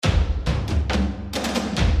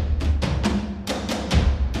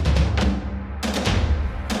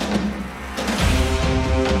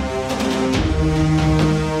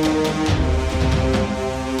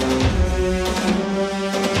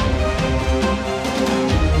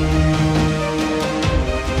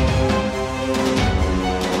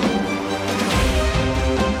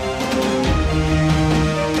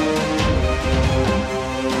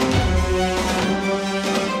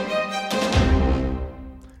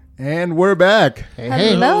And we're back. Hey.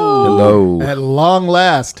 Hello. At long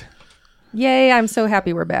last. Yay, I'm so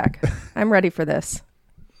happy we're back. I'm ready for this.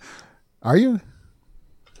 Are you?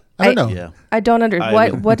 I don't know. Yeah. I don't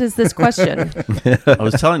understand. What is this question? I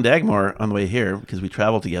was telling Dagmar on the way here, because we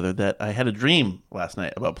traveled together, that I had a dream last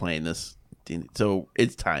night about playing this. So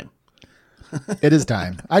it's time. It is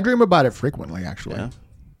time. I dream about it frequently, actually. Yeah.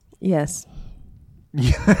 Yes.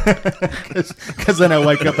 Because then I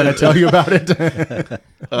wake up and I tell you about it.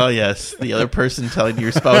 Oh, yes. The other person telling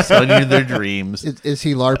your spouse, telling you their dreams. Is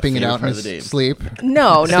he LARPing it Favorite out in part of the his game. sleep?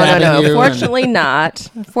 No. Stabbing you Fortunately not.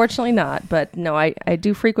 Fortunately not. But no, I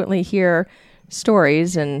do frequently hear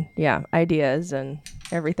stories and, ideas and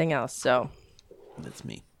everything else. So, That's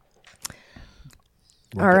me.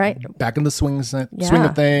 all right. Back in the swing of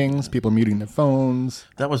Yeah. things, people muting their phones.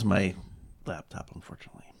 That was my laptop,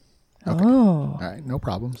 unfortunately. Okay. Oh. All right, no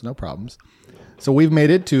problems. So we've made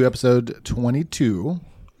it to episode 22.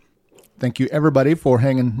 Thank you, everybody, for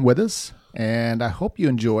hanging with us. And I hope you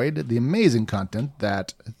enjoyed the amazing content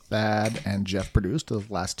that Thad and Jeff produced the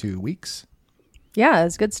last 2 weeks. Yeah,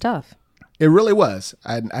 it's good stuff. It really was.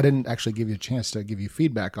 I didn't actually give you a chance to give you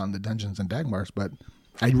feedback on the Dungeons and Dagmars, but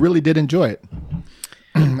I really did enjoy it.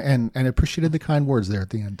 and appreciated the kind words there at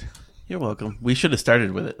the end. You're welcome. We should have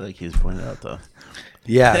started with it, like he was pointing out, though.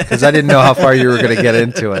 Yeah, because I didn't know how far you were going to get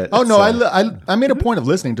into it. Oh no, so. I made a point of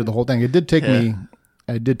listening to the whole thing. It did take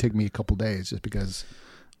me a couple days just because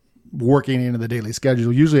working into the daily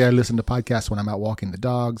schedule. Usually I listen to podcasts when I'm out walking the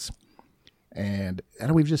dogs, and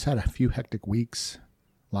we've just had a few hectic weeks,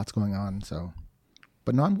 lots going on. So,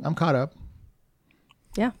 but no, I'm caught up.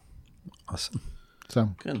 Yeah. Awesome. So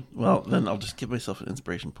Good. Well, then I'll just give myself an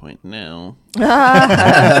inspiration point now.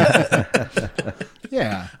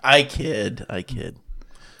 yeah, I kid.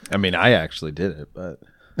 I mean, I actually did it, but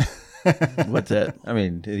What's that? I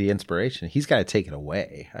mean, the inspiration, he's got to take it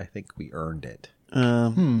away. I think we earned it.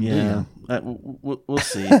 Yeah. We'll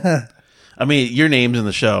see. I mean, your name's in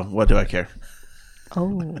the show. What do I care?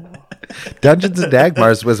 Oh. Dungeons and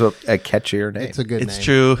Dagmars was a catchier name. It's a good It's name.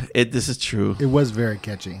 true. This is true. it was very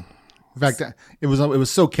catchy. In fact, it was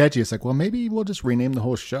so catchy. It's like, well, maybe we'll just rename the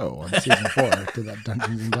whole show on season 4 to that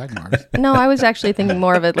Dungeons and Dagmars. No, I was actually thinking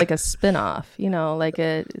more of it like a spin-off, like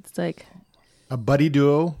it's like, A buddy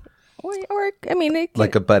duo. or I mean, it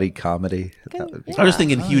like a buddy comedy. can- That would be- I was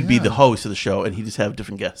thinking he would be the host of the show, and he'd just have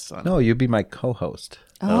different guests on. No, you'd be my co-host.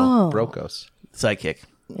 Oh. Brokos. Sidekick.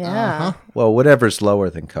 yeah. Well, whatever's lower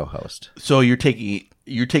than co-host. So you're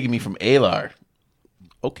taking me from Alar.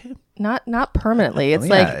 Okay. Not permanently. It's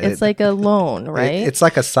yeah, it's like a loan, right? It's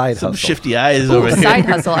like a side Some hustle. shifty eyes Ooh, over here. side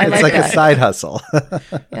hustle. I It's like like that. a side hustle.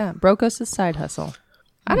 Yeah, Brokos' side hustle.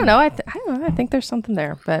 I don't know. I don't know. I think there's something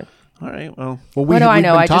there, but All right. Well, Well, What do I we've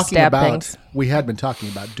know? been I just talking stab about, things. We had been talking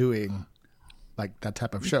about doing like that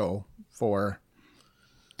type of show for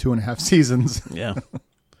 2.5 seasons. yeah.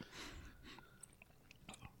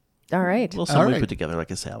 all right. Well, something All we right. put together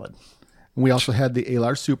like a salad. We also had the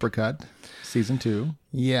Alar Supercut season 2.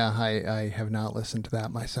 Yeah, I have not listened to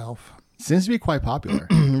that myself. Seems to be quite popular,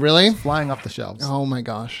 Really? flying off the shelves. Oh my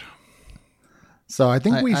gosh. So I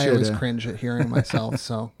think we I should. always cringe at hearing myself,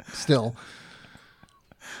 so still.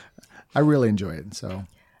 I really enjoy it. So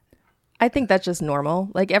I think that's just normal.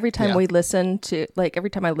 Like every time Yeah. we listen to, every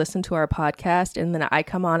time I listen to our podcast and then I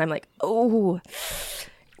come on, I'm like, ooh,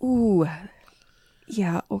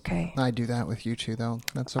 yeah, okay. I do that with you too, though.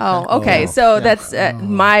 That's okay. Oh, okay. So that's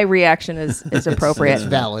my reaction is appropriate. It's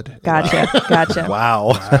valid. Gotcha.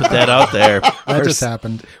 Wow. Put that out there. that just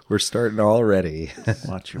happened. We're starting already.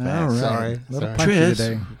 Watch your back. All right. Sorry. Little Sorry. punchy Tris,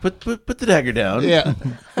 today. put the dagger down. Yeah.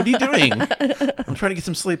 What are you doing? I'm trying to get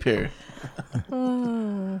some sleep here.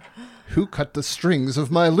 Who cut the strings of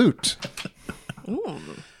my lute?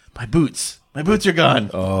 My boots. My boots are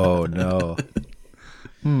gone. Oh, no.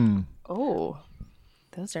 Oh,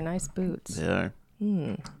 those are nice boots. They are.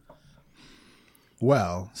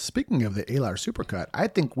 Well, speaking of the Alar Supercut, I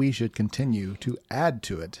think we should continue to add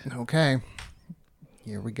to it. Okay.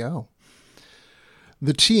 Here we go.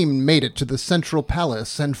 The team made it to the central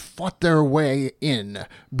palace and fought their way in,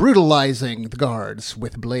 brutalizing the guards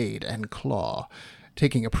with blade and claw.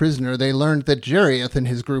 Taking a prisoner, they learned that Jareth and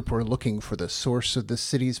his group were looking for the source of the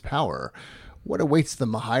city's power. What awaits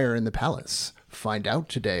them higher in the palace? Find out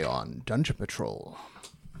today on Dungeon Patrol.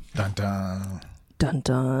 Dun dun. Dun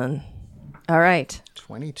dun. All right.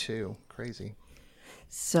 22. Crazy.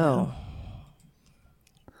 So,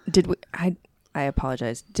 did we? I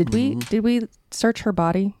apologize. Did we search her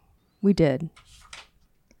body? We did.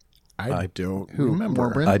 I don't Who? remember.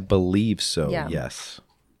 Morbrin? I believe so, Yeah. yes.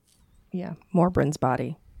 Yeah, Morbrin's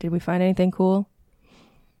body. Did we find anything cool?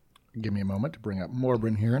 Give me a moment to bring up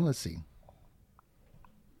Morbin here, and let's see.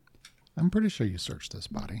 I'm pretty sure you searched this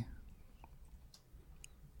body.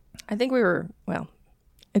 I think well,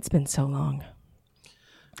 it's been so long.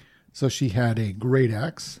 So she had a great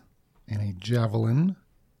axe and a javelin,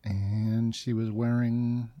 and she was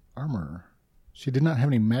wearing armor. She did not have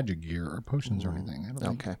any magic gear or potions or anything. I don't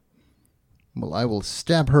think. Okay. Well, I will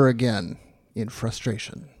stab her again in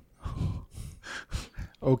frustration.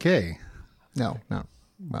 Okay. No.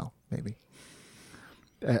 Well, maybe.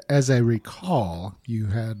 As I recall, you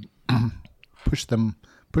had pushed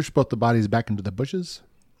both the bodies back into the bushes,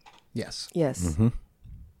 Yes. Yes.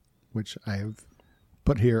 which I've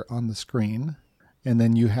put here on the screen. And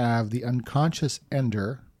then you have the unconscious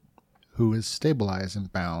Ender, who is stabilized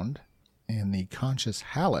and bound, and the conscious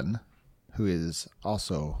Hallen, who is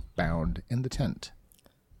also bound in the tent.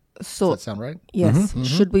 Does So, that sound right? yes.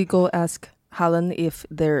 Should we go ask Hallen if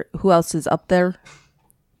who else is up there?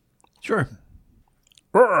 Sure.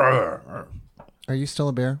 Are you still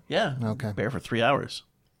a bear? Yeah. Okay. Bear for 3 hours.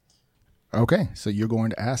 Okay, so you're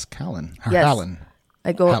going to ask Hallen. Yes. Hallen.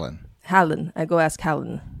 I go Hallen. Hallen. I go ask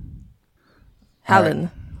Hallen. All right.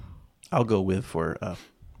 Hallen. I'll go with for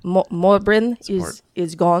Morbin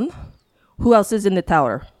is gone. Who else is in the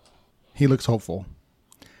tower? He looks hopeful.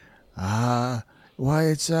 Why,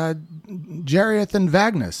 it's Jareth and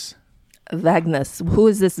Vagnus. Vagnus. Who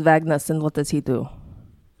is this Vagnus and what does he do?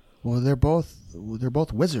 Well, they're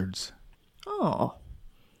both wizards. Oh.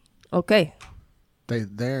 Okay.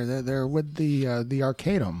 They're with the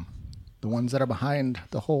Arcanum, the ones that are behind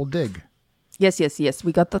the whole dig. Yes.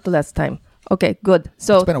 We got that last time. Okay, good.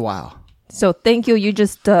 So It's been a while. So thank you. You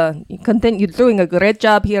just you continue. You're doing a great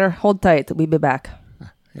job here. Hold tight. We'll be back.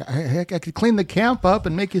 I could clean the camp up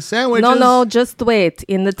and make you sandwiches. No, just wait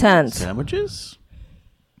in the tent. sandwiches.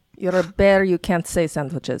 You're a bear. You can't say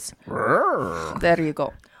sandwiches. There you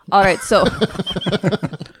go. All right. So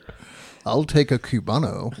I'll take a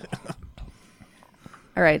Cubano.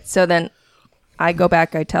 all right. So then I go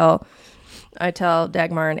back. I tell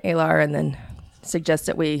Dagmar and Alar, and then suggest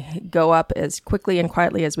that we go up as quickly and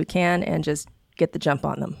quietly as we can and just get the jump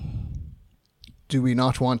on them. Do we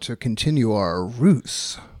not want to continue our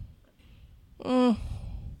ruse?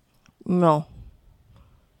 No.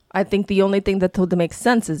 I think the only thing that would make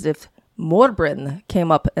sense is if Morbrin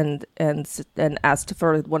came up and asked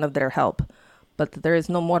for one of their help. But there is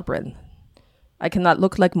no Morbrin. I cannot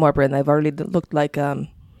look like Morbrin. I've already looked like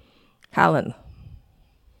Hallen.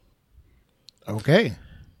 Okay.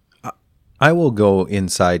 I will go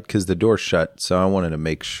inside because the door's shut, so I wanted to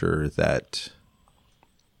make sure that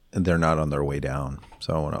they're not on their way down.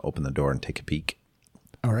 So I want to open the door and take a peek.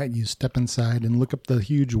 All right. You step inside and look up the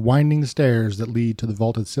huge winding stairs that lead to the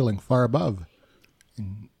vaulted ceiling far above.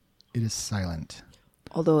 And it is silent.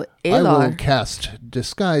 Although I will Alar... cast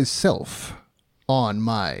Disguise Self on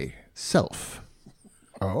myself.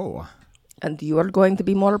 Oh. And you are going to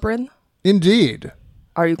be Morbrin? Indeed.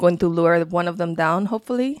 Are you going to lure one of them down,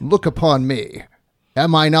 hopefully? Look upon me.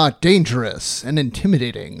 Am I not dangerous and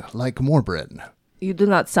intimidating like Morbrin? You do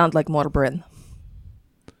not sound like Morbrin.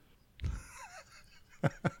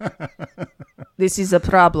 This is a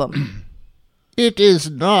problem. It is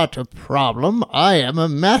not a problem. I am a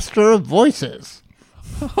master of voices.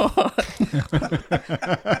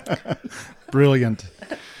 Brilliant.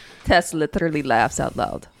 Tess literally laughs out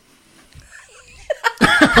loud.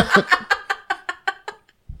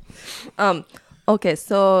 Okay,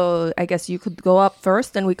 so I guess you could go up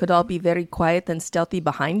first and we could all be very quiet and stealthy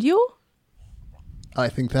behind you? I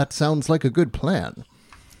think that sounds like a good plan.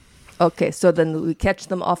 Okay, so then we catch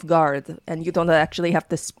them off guard and you don't actually have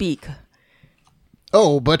to speak.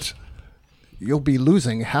 Oh, but you'll be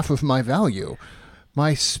losing half of my value.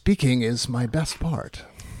 My speaking is my best part.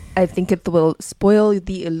 I think it will spoil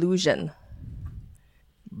the illusion.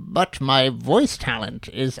 But my voice talent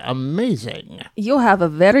is amazing. You have a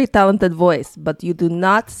very talented voice, but you do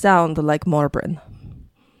not sound like Morbrin.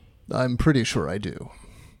 I'm pretty sure I do.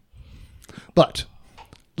 But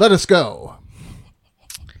let us go.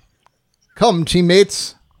 Come,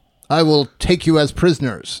 teammates. I will take you as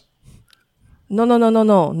prisoners.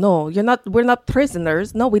 No. You're not. We're not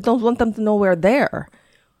prisoners. No, we don't want them to know we're there.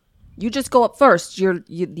 You just go up first. You're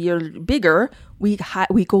bigger. We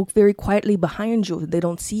go very quietly behind you. They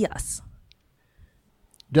don't see us.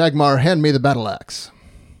 Dagmar, hand me the battle axe.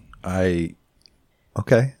 Okay.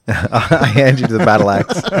 I hand you the battle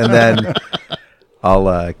axe, and then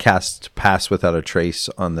I'll cast Pass Without a Trace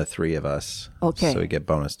on the three of us. Okay. So we get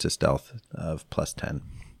bonus to stealth of +10.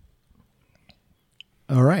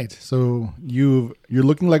 All right. So you're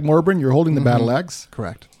looking like Morbin. You're holding the battle axe.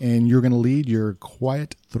 Correct. And you're going to lead your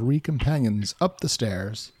quiet 3 companions up the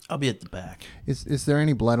stairs. I'll be at the back. Is there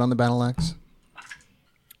any blood on the battle axe?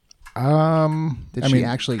 Did I she mean,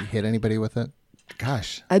 actually hit anybody with it?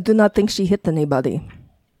 gosh, I do not think she hit anybody.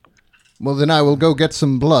 Well, then I will go get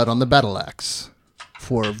some blood on the battle axe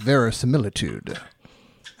for verisimilitude.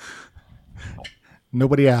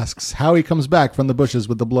 nobody asks how he comes back from the bushes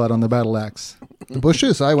with the blood on the battle axe. The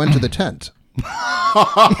bushes, I went to the tent.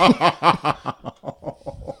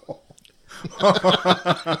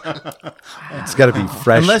 It's got to be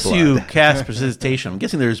fresh. Unless blood. you cast precipitation, I'm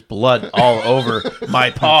guessing there's blood all over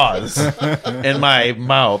my paws and my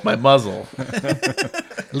mouth, my muzzle.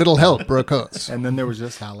 Little help, Brokos. And then there was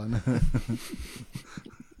just Howlin.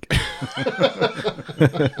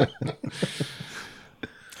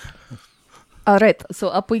 All right, so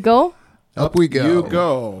up we go. Up we go. You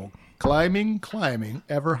go. Climbing,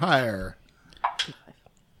 ever higher.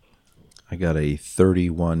 I got a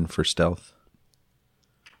 31 for stealth.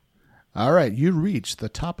 All right, you reach the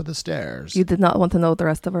top of the stairs. You did not want to know the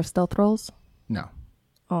rest of our stealth rolls? No.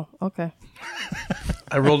 Oh, okay.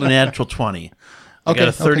 I rolled a natural 20. I got Okay,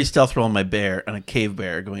 a 30 okay. stealth roll on my bear and a cave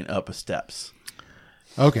bear going up the steps.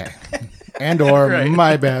 Okay. And or, Right.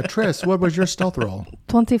 my bad. Tris, what was your stealth roll?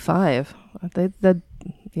 25.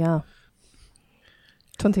 Yeah.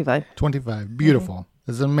 25. 25. Beautiful.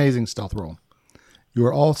 This is an amazing stealth roll. You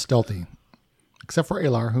are all stealthy, except for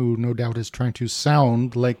Alar, who no doubt is trying to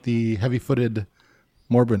sound like the heavy-footed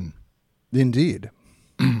Morbin, Indeed.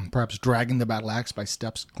 perhaps dragging the battle axe by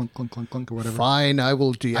steps, clunk, clunk, clunk, clunk, or whatever. Fine, I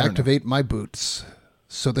will don't know. deactivate my boots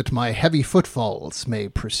so that my heavy footfalls may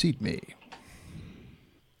precede me.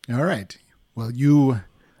 All right. Well, you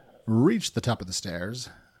reach the top of the stairs,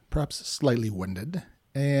 perhaps slightly winded,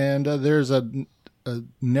 and there's a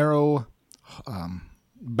narrow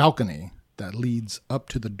balcony that leads up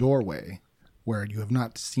to the doorway where you have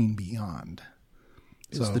not seen beyond.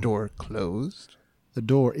 Is the door closed? The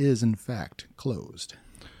door is, in fact, closed.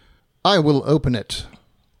 I will open it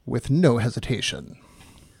with no hesitation.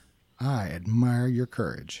 I admire your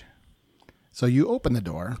courage. So you open the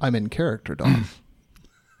door. I'm in character, Dolph.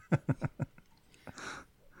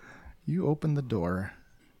 You open the door,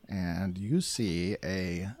 and you see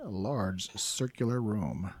a large circular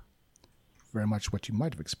room. Very much what you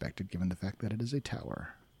might have expected, given the fact that it is a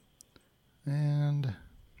tower. And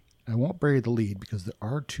I won't bury the lead because there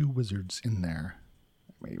are 2 wizards in there.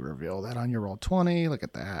 Let me reveal that on your roll 20. Look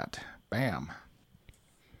at that. Bam.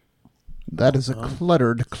 That is a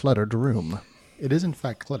cluttered room. It is, in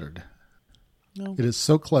fact, cluttered. No. It is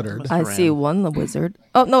so cluttered. I see one wizard.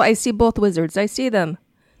 Oh, no, I see both wizards. I see them.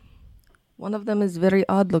 One of them is very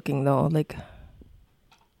odd looking, though. Like,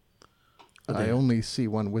 I only see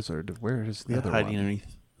one wizard. Where is the other hiding one?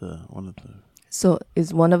 underneath one of the. so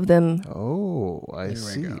is one of them. Oh, I There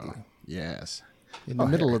see. we go. Yes. In the Oh,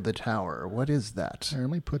 middle here. of the tower. What is that? Here, let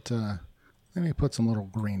me put some little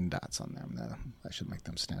green dots on them. That should make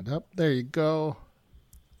them stand up. There you go.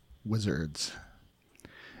 Wizards.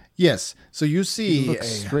 Yes. So you He see looks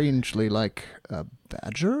strangely like a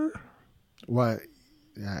badger. what?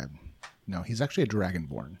 No, he's actually a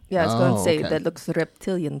dragonborn. Yeah, I was going Oh, to say okay. that looks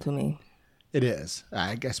reptilian to me. It is.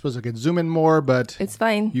 I suppose I could zoom in more, but It's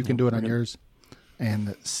fine. you can do it on yours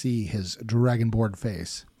and see his dragonborn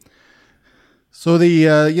face. So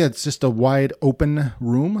it's just a wide open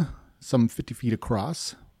room, some 50 feet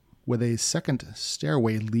across, with a second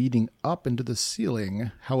stairway leading up into the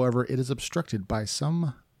ceiling. However, it is obstructed by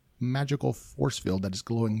some magical force field that is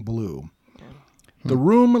glowing blue. The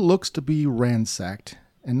room looks to be ransacked,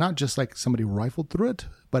 and not just like somebody rifled through it,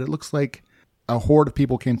 but it looks like a horde of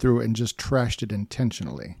people came through and just trashed it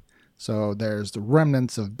intentionally. So there's the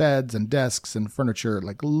remnants of beds and desks and furniture,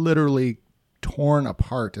 like literally torn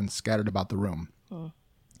apart and scattered about the room.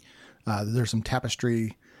 There's some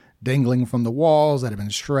tapestry dangling from the walls that have been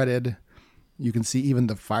shredded. You can see even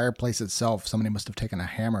the fireplace itself. Somebody must have taken a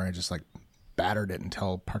hammer and just like battered it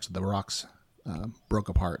until parts of the rocks broke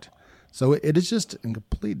apart. So it is just in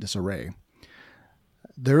complete disarray.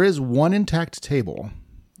 There is one intact table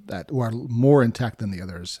that are more intact than the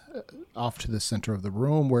others, off to the center of the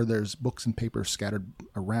room where there's books and papers scattered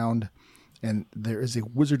around, and there is a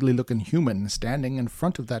wizardly-looking human standing in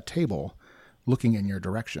front of that table, looking in your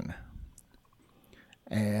direction.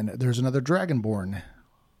 And there's another dragonborn,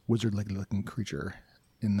 wizard-like-looking creature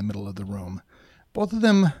in the middle of the room, both of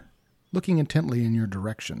them looking intently in your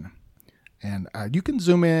direction. And you can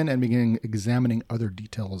zoom in and begin examining other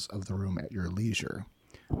details of the room at your leisure.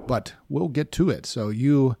 But we'll get to it. So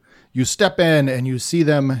you step in and you see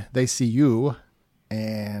them, they see you,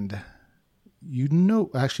 and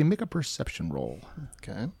actually make a perception roll.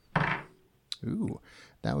 Okay. Ooh,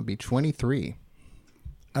 that would be 23.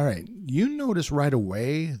 All right. You notice right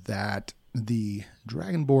away that the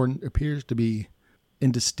Dragonborn appears to be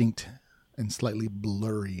indistinct and slightly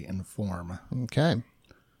blurry in form. Okay.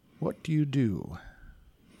 What do you do?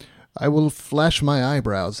 I will flash my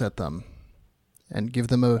eyebrows at them and give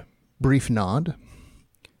them a brief nod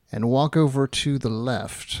and walk over to the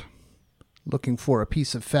left, looking for a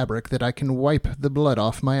piece of fabric that I can wipe the blood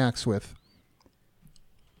off my axe with.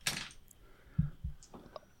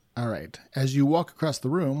 All right. As you walk across the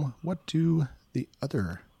room, what do the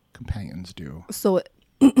other companions do? So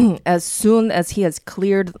as soon as he has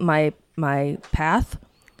cleared my path,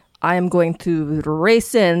 I am going to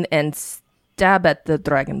race in and stab at the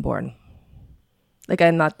Dragonborn. Like,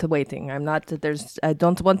 I'm not waiting. I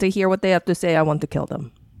don't want to hear what they have to say. I want to kill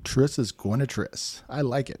them. Triss is going to Triss. I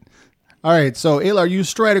like it. All right. So, Alar, you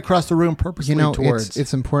stride across the room purposely towards...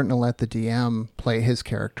 it's important to let the DM play his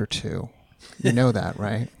character too. You know that,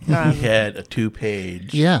 right? He had a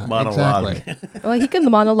 2-page Yeah, monologue. exactly. Well, he can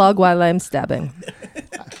monologue while I'm stabbing.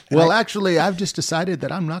 Well, actually, I've just decided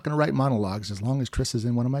that I'm not going to write monologues as long as Triss is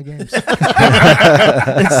in one of my games.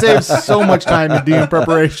 It saves so much time in DM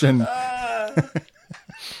preparation.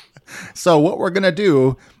 So what we're going to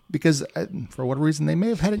do, because for whatever reason, they may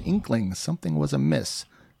have had an inkling something was amiss.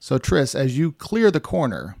 So, Triss, as you clear the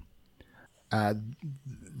corner,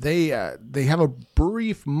 they have a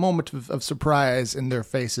brief moment of surprise in their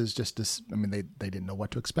faces. They didn't know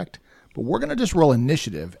what to expect. But we're going to just roll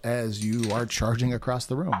initiative as you are charging across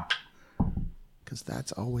the room. Because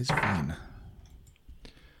that's always fun.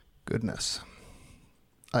 Goodness.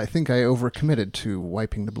 I think I overcommitted to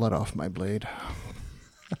wiping the blood off my blade.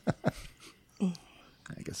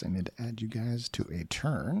 I guess I need to add you guys to a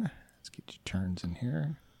turn. Let's get your turns in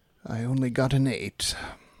here. I only got an 8.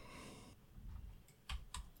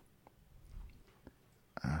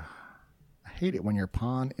 I hate it when your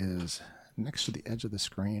pawn is next to the edge of the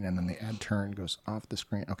screen and then the add turn goes off the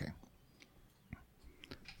screen. Okay.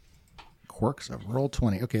 Quirks of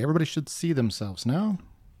Roll20. Okay, everybody should see themselves now.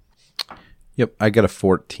 Yep, I got a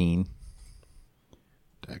 14.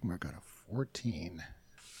 Dagmar got a 14.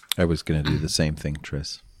 I was going to do the same thing,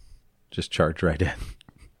 Triss. Just charge right in.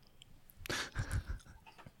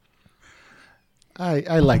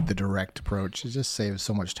 I like the direct approach. It just saves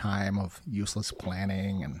so much time of useless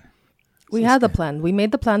planning. And We had the plan. We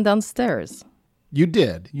made the plan downstairs. you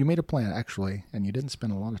did. You made a plan, actually, and you didn't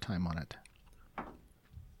spend a lot of time on it.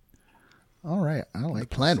 All right. I The like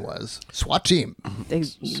plan was SWAT team.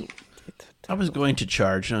 I was going to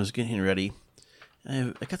charge, and I was getting ready.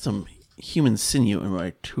 I got some human sinew in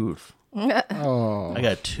my tooth. Oh. I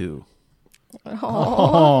got 2,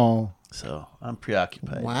 Oh. so I'm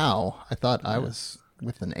preoccupied. Wow. I thought I was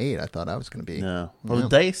with an 8. I thought I was going to be. No. Well, the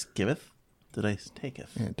dice giveth, the dice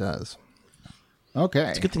taketh. It does. Okay.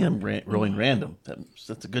 It's a good thing I'm rolling random.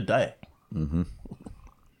 That's a good die.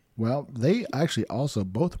 Well, they actually also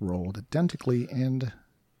both rolled identically, and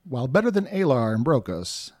while better than Alar and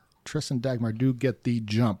Brokos, Triss and Dagmar do get the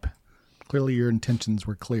jump. Clearly your intentions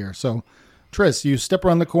were clear. So, Triss, you step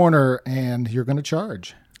around the corner, and you're going to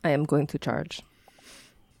charge. I am going to charge.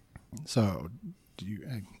 So,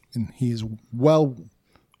 and he's well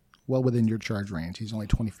within your charge range. He's only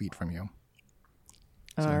 20 feet from you.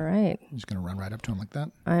 All right. You're just going to run right up to him like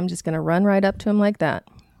that? I'm just going to run right up to him like that.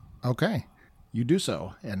 Okay. You do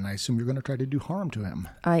so, and I assume you're going to try to do harm to him.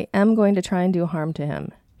 I am going to try and do harm to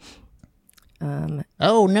him.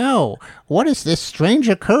 Oh no. What is this strange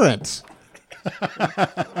occurrence?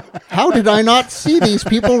 How did I not see these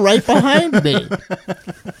people right behind me?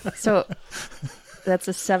 So that's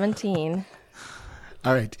a 17.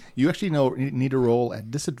 All right. You actually need to roll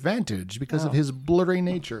at disadvantage because of his blurry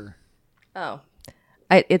nature. Oh.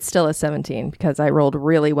 It's still a 17 because I rolled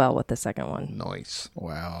really well with the second one. Nice.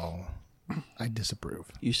 Well, I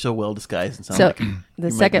disapprove. You're so well disguised and sound So like you the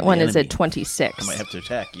might second be one is enemy. at 26. I might have to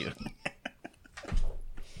attack you.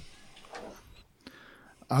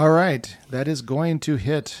 All right. That is going to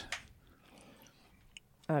hit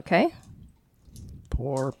Okay.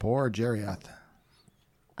 poor Jeriath.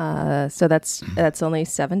 So that's only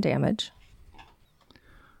 7 damage.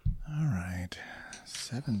 All right.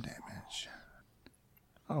 7 damage.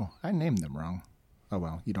 Oh, I named them wrong. Oh,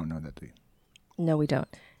 well, you don't know that, do you? No, we don't.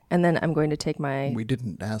 And then I'm going to take my We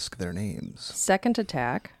didn't ask their names. second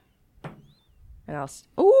attack. And I'll...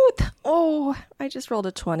 I just rolled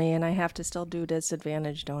a 20 and I have to still do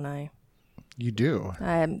disadvantage, don't I? You do.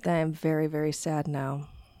 I am very, very sad now.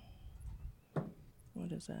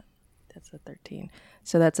 What is that? That's a 13.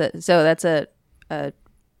 So that's a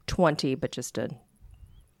 20, but just a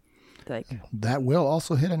like That will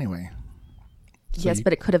also hit anyway. Yes,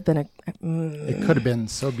 but it could have been It could have been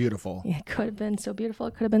so beautiful. it could have been so beautiful.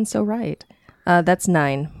 It could have been so right. That's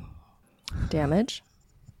 9 damage.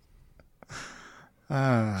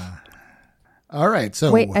 All right.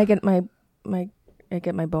 So Wait, I get my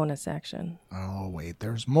bonus action. Oh wait,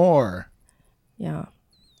 there's more. Yeah.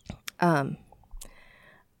 And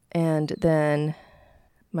then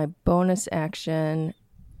my bonus action.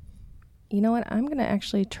 You know what? I'm gonna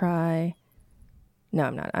actually try. No,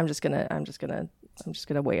 I'm not. I'm just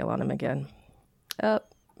gonna wail on him again. Oh,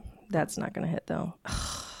 that's not gonna hit though.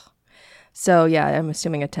 So yeah, I'm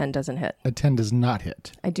assuming a 10 doesn't hit. A 10 does not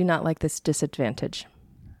hit. I do not like this disadvantage.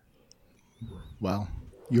 Well,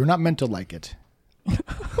 you're not meant to like it.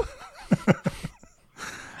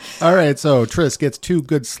 All right, so Triss gets 2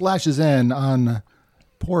 good slashes in on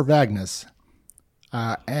poor Vagnus.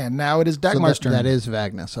 And now it is Dagmar's turn. That is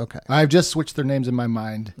Vagnus. Okay. I've just switched their names in my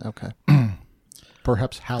mind. Okay.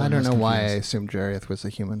 Perhaps Hal. I don't know why I assumed Jareth was a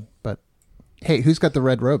human, but hey, who's got the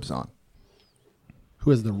red robes on?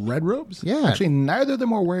 Who has the red robes? Yeah. Actually, neither of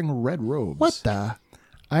them are wearing red robes. What the?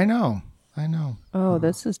 I know. Oh,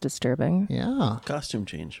 this is disturbing. Yeah. Costume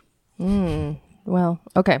change. Well,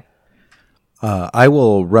 okay. I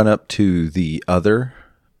will run up to the other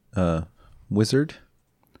wizard,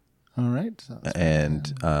 All right. So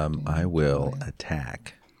and I will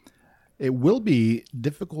attack. it will be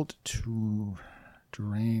difficult to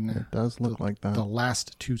drain It does look like that. the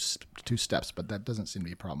last two steps, but that doesn't seem to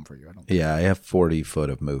be a problem for you. I don't. Yeah, I have 40 foot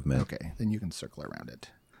of movement. Okay, then you can circle around it.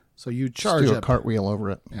 So you Just charge do a up. cartwheel over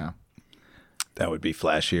it. Yeah, That would be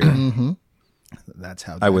flashier. that's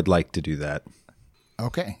how. I would like to do that.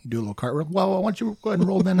 Okay, you do a little cartwheel. Well, why don't you go ahead and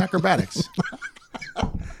roll then acrobatics?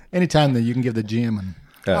 Anytime that you can give the GM an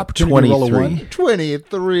opportunity to roll a 23. 1.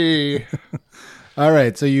 23. All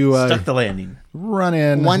right, so you Stuck the landing. run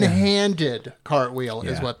in. One-handed cartwheel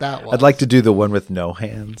is what that was. I'd like to do the one with no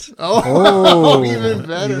hands. Oh, even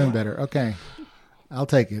better. Even better. Okay, I'll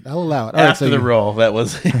take it. I'll allow it. All right, After so the you, roll, that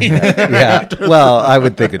was. Yeah. Well, I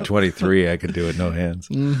would think at 23 I could do it no hands.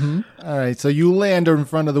 all right, so you land in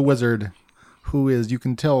front of the wizard, who is, you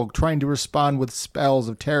can tell, trying to respond with spells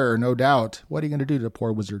of terror. No doubt. What are you going to do to the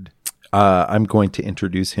poor wizard? I'm going to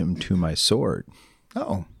introduce him to my sword.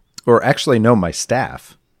 Oh. Or actually, no, my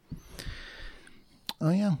staff.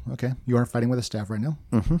 Oh, yeah. Okay. You are fighting with a staff right now.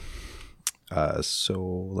 So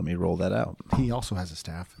let me roll that out. He also has a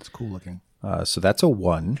staff. It's cool looking. So that's a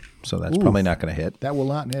 1. So that's probably not going to hit. That will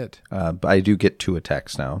not hit. But I do get 2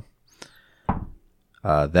 attacks now.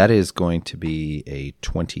 That is going to be a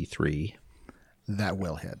 23. That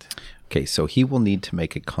will hit. Okay, so he will need to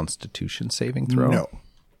make a Constitution saving throw. No.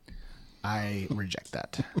 I reject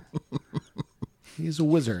that. He's a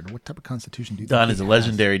wizard. What type of constitution do you Don think is a he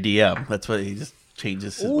legendary DM. That's what he just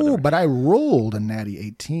changes. His has? Ooh, whatever. but I rolled a natty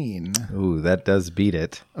 18. Ooh, that does beat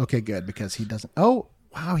it. Okay, good, because he doesn't. Oh,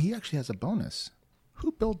 wow, he actually has a bonus.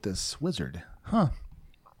 Who built this wizard? Huh.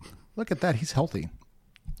 Look at that. He's healthy.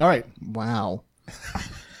 All right. Wow.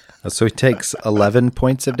 So he takes 11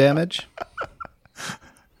 points of damage.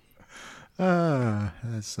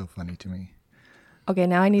 That's so funny to me. Okay,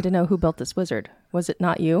 now I need to know who built this wizard. Was it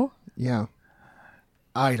not you? Yeah.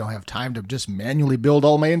 I don't have time to just manually build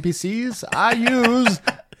all my NPCs. I use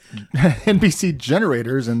NPC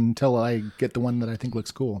generators until I get the one that I think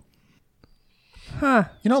looks cool. Huh.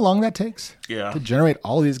 You know how long that takes? Yeah. To generate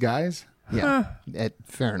all these guys? Yeah.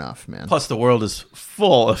 Fair enough, man. Plus, the world is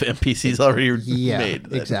full of NPCs already Yeah,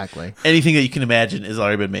 made. exactly. Anything that you can imagine has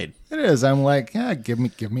already been made. It is. I'm like, yeah, give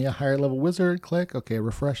me a higher level wizard. Click. Okay,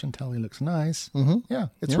 refresh until he looks nice. Mm-hmm. Yeah,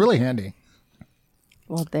 it's really handy.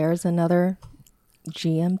 Well, there's another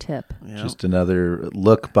GM tip. Just another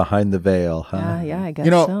look behind the veil, huh? Yeah, I guess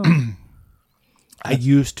You know, so. I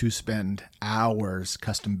used to spend hours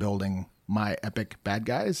custom building my epic bad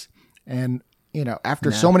guys. And, you know,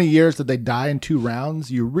 after so many years that they die in 2 rounds,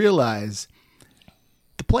 you realize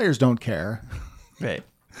the players don't care. Right.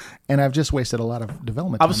 And I've just wasted a lot of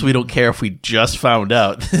development Obviously, we don't care if we just found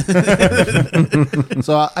out. time.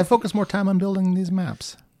 So I focus more time on building these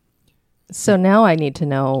maps. So now I need to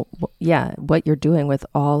know, what you're doing with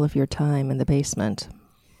all of your time in the basement.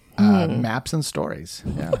 Maps and stories.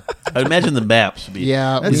 Yeah. I imagine the maps would be.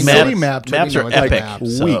 Yeah, That's we silly know- map. Maps we are know it's like epic.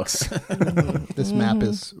 so- weeks. This map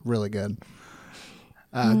is really good.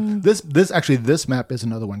 This map is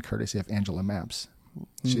another one courtesy of Angela Maps.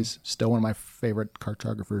 She's still one of my favorite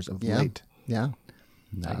cartographers of Yeah. late. Yeah.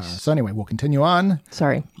 So anyway, we'll continue on.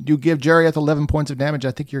 Sorry. You give Jareth 11 points of damage.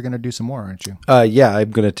 I think you're going to do some more, aren't you? Yeah,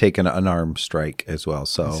 I'm going to take an unarmed strike as well.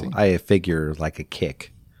 So I figure like a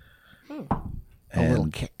kick. A little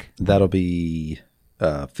kick. That'll be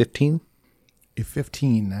 15. A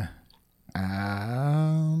 15.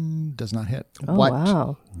 Does not hit. Oh, What?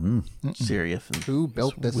 wow. Serious. And Who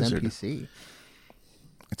built this wizard. NPC?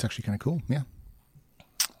 It's actually kind of cool. Yeah.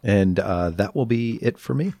 And that will be it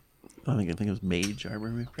for me. I think it was mage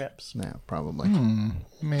armor, perhaps. Yeah, probably.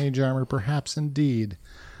 Mage armor, perhaps indeed.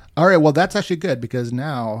 All right. Well, that's actually good because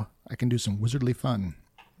now I can do some wizardly fun.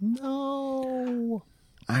 No.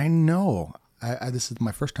 I know. This is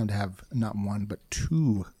my first time to have not one, but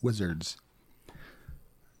two wizards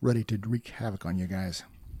ready to wreak havoc on you guys.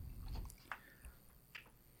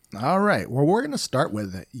 All right. Well, we're going to start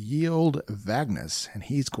with Yield Vagnus, and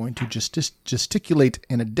he's going to gesticulate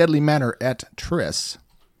in a deadly manner at Triss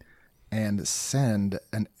and send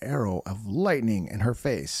an arrow of lightning in her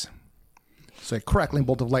face. So a crackling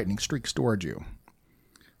bolt of lightning streaks toward you.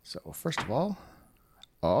 So first of all,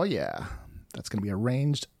 oh yeah, that's going to be a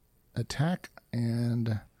ranged attack,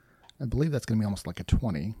 and I believe that's going to be almost like a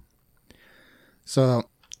 20. So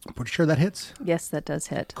I'm pretty sure that hits. Yes, that does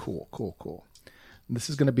hit. Cool. This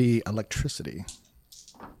is going to be electricity.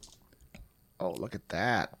 Oh, look at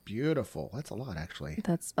that. Beautiful. That's a lot, actually.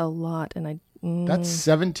 That's a lot, and That's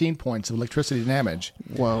 17 points of electricity damage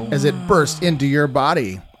Whoa. as it bursts into your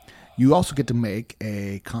body. You also get to make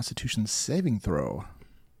a Constitution saving throw.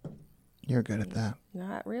 You're good at that.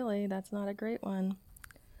 not really. That's not a great one.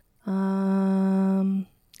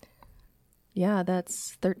 Yeah,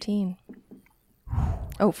 that's 13.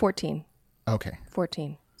 Oh, 14. Okay.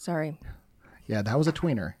 14. Sorry. Yeah, that was a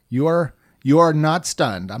tweener. You are not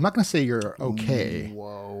stunned. I'm not going to say you're okay.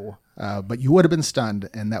 Whoa. But you would have been stunned,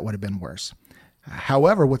 and that would have been worse.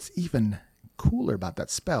 However, what's even cooler about that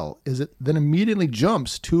spell is it then immediately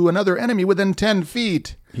jumps to another enemy within 10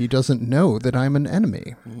 feet. He doesn't know that I'm an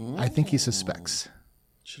enemy. I think he suspects.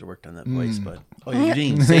 Should have worked on that voice, but you didn't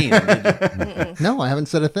even say anything, did you? No, I haven't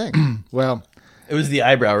said a thing. Well, It was the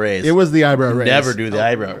eyebrow raise. it was the eyebrow raise. Never do the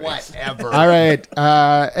eyebrow raise. Whatever. All right,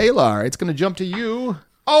 Alar, it's going to jump to you.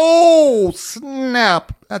 Oh,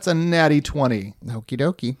 snap. That's a natty 20. Okie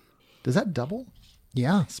dokie. Does that double?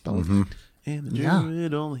 Yeah. Spell effect? And the Yeah.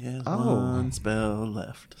 druid only has one spell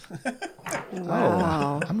left.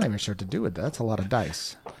 Wow. I'm not even sure what to do with that. That's a lot of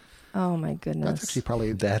dice. Oh, my goodness. That's actually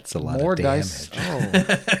probably That's a lot more of dice.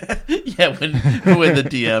 damage. Oh. Yeah, when the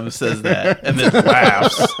DM says that and then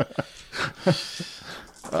laughs.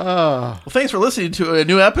 Well, thanks for listening to a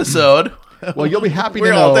new episode. Well, you'll be happy to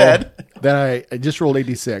We're know all dead. that I just rolled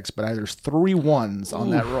 86, but there's 3 1s on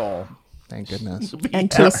that roll. Thank goodness. and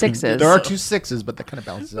 2 6s. There are 2 6s, but that kind of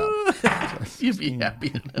balances out. You'd be happy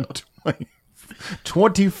to know.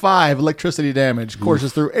 25 electricity damage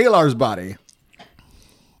courses through Alar's body.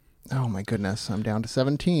 Oh my goodness. I'm down to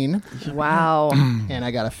 17. Wow. And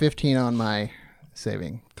I got a 15 on my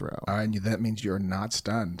saving throw. All right, that means you're not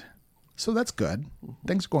stunned. So that's good.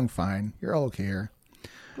 Things are going fine. You're all okay here.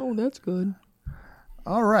 Oh, that's good.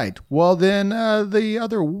 All right. Well, then the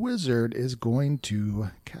other wizard is going to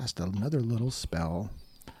cast another little spell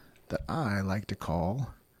that I like to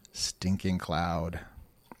call Stinking Cloud.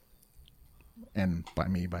 And by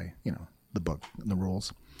the book and the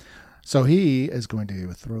rules. So he is going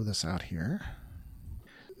to throw this out here.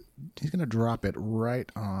 He's going to drop it right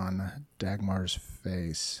on Dagmar's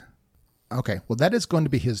face. Okay. Well, that is going to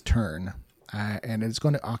be his turn. And it's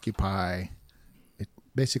going to occupy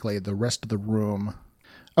basically the rest of the room.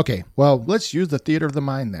 Okay, well, let's use the theater of the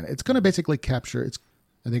mind then. It's going to basically capture,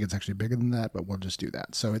 I think it's actually bigger than that, but we'll just do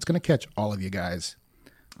that. So it's going to catch all of you guys.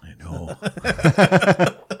 I know.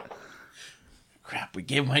 Crap, we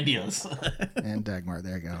gave him ideas. And Dagmar,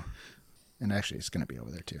 there you go. And actually, it's going to be over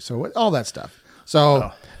there too. So all that stuff.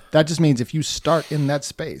 So that just means if you start in that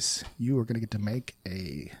space, you are going to get to make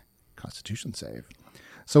a Constitution save.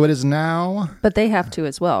 So it is now, But they have to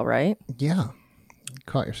as well, right? Yeah.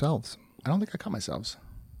 Caught yourselves. I don't think I caught myself.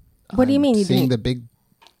 What do you mean? You Seeing didn't? the big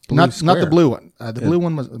blue Not the square. blue one. The blue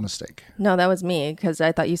one was a mistake. No, that was me because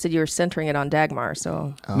I thought you said you were centering it on Dagmar.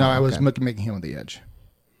 So No, I was okay. making him on the edge.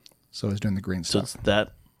 So I was doing the green So stuff. it's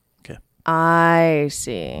that. Okay. I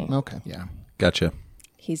see. Okay. Yeah, Gotcha.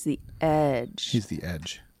 He's the edge. he's the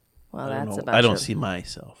edge. Well, I don't that's know. about. I don't your- see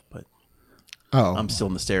myself, but Oh, I'm still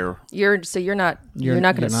in the stair. You're not. You're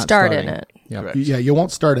not going to you're not start in starting. it. Yep. Correct. yeah, you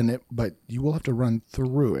won't start in it, but you will have to run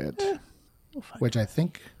through it, which I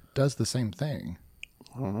think does the same thing.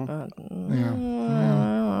 Yeah.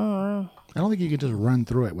 I don't think you can just run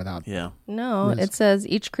through it without. Yeah. No, Risk. it says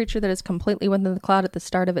each creature that is completely within the cloud at the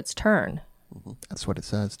start of its turn. That's what it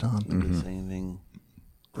says, Tom. Did it say anything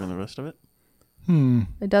during the rest of it?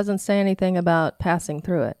 It doesn't say anything about passing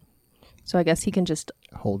through it. So I guess he can just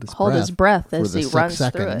Hold his breath for as the he 6 runs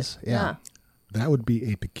seconds. through it. Yeah. That would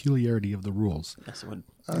be a peculiarity of the rules. Yes, it would.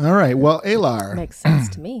 All right. Well, Alar, Makes sense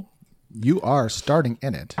to me. You are starting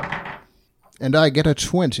in it. And I get a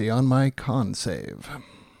 20 on my con save.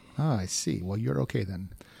 Ah, I see. Well, you're okay then.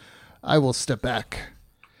 I will step back.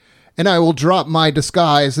 And I will drop my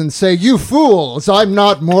disguise and say, "You fools, I'm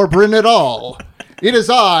not Morbrin at all. It is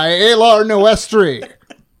I, Alar Noestri."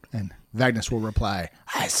 And Vagnus will reply,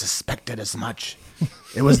 I suspected as much.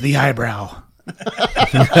 It was the eyebrow.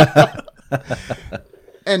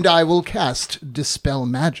 And I will cast Dispel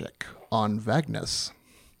Magic on Vagnus.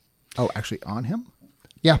 Oh, actually on him?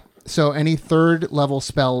 Yeah, so any third level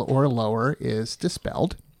spell or lower is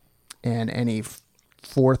dispelled. And any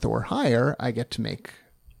fourth or higher, I get to make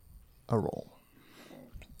a roll.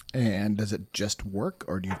 And does it just work,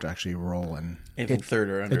 or do you have to actually roll and... Anything third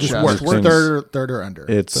or under. It just Just works. works. Third or under.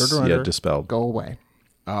 It's Third or under, dispelled. Go away.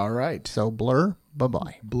 All right. So blur,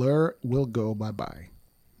 bye-bye. Blur will go bye-bye.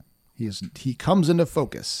 He comes into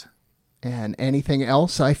focus. And anything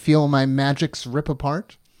else I feel my magics rip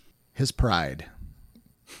apart, His pride.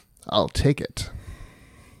 I'll take it.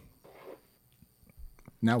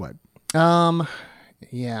 Now what?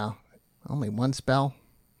 Yeah. Only one spell.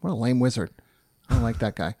 What a lame wizard. I don't like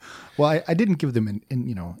that guy. Well, I didn't give them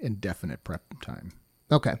indefinite prep time.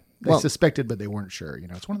 Okay. They Well, suspected, but they weren't sure.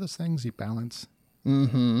 It's one of those things you balance.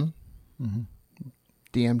 DM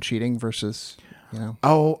cheating versus,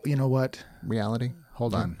 Oh, you know what? reality.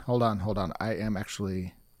 Hold on. I am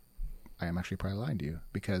actually probably lying to you,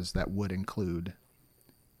 because that would include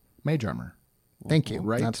mage armor, Thank you.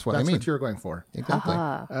 right? That's what I mean. That's what you were going for. Exactly.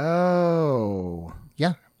 Oh.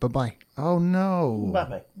 Yeah. Bye-bye. Oh, no.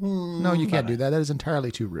 Bye-bye. No, you can't do that. That is entirely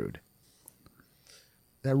too rude.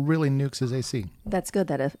 That really nukes his AC. That's good.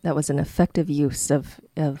 That was an effective use of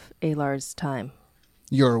Alar's time.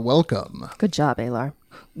 You're welcome. Good job, Alar.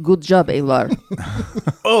 Good job, Alar.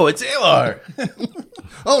 Oh, it's Alar.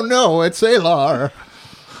 Oh, no, it's Alar.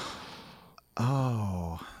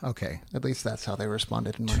 Oh, okay. At least that's how they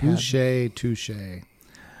responded in my head. Touche.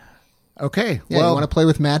 Okay, Yeah, well, you want to play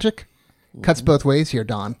with magic? Cuts both ways here,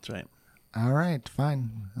 Don. That's right. all right,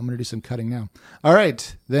 fine. I'm going to do some cutting now. All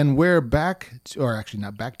right, then we're back, or actually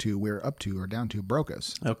not back to, we're up to or down to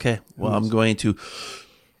Brokos. Okay. Well, I'm going to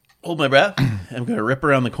hold my breath. I'm going to rip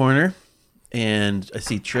around the corner, and I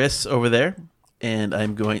see Triss over there, and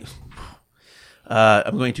I'm going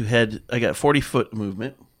to head. I got 40-foot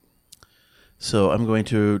movement, so I'm going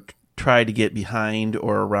to try to get behind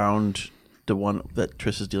or around the one that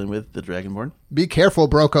Triss is dealing with, the Dragonborn. Be careful,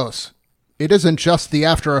 Brokos. It isn't just the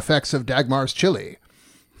after effects of Dagmar's chili.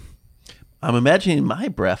 I'm imagining my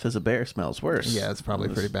breath as a bear smells worse. Yeah, it's probably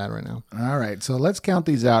pretty bad right now. All right, so let's count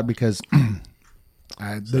these out, because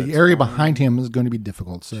the area behind him is going to be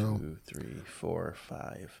difficult. So 2, 3, 4,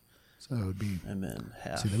 5, it would be, and then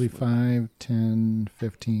half. see, that'll be 5, 10,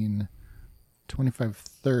 15, 25,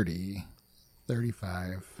 30,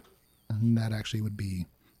 35. And that actually would be,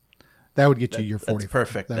 that would get you your 40 that's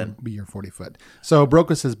perfect, That then. would be your 40 foot. So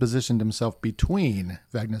Brokos has positioned himself between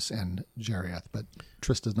Vagnus and Jariath, but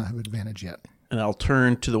Triss does not have advantage yet. And I'll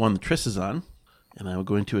turn to the one that Triss is on, and I'm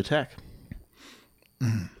going to attack.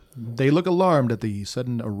 They look alarmed at the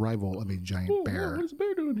sudden arrival of a giant bear. What's the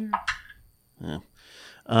bear doing here?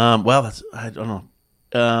 Yeah. Well, I don't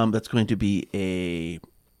know. That's going to be a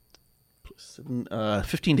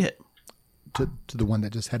 15 to hit. To the one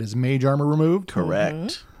that just had his mage armor removed?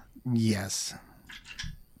 Correct. Yes.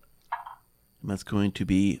 And that's going to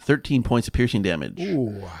be 13 points of piercing damage.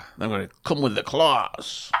 Ooh. I'm going to come with the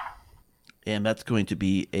claws. And that's going to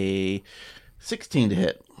be a 16 to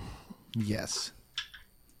hit. Yes.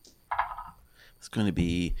 It's going to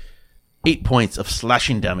be 8 points of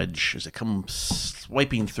slashing damage as I come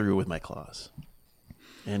swiping through with my claws.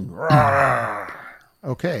 And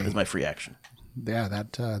Okay. is my free action. Yeah,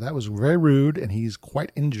 that was very rude, and he's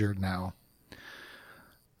quite injured now.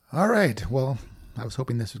 All right. Well, I was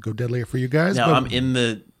hoping this would go deadlier for you guys. Now but I'm in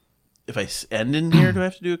the. If I end in here, do I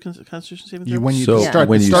have to do a Constitution saving throw? when you So start,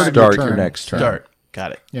 when the you start of start your, your turn. next turn. Start.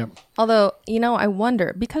 Got it. Yep. Although, I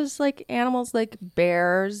wonder, because like animals like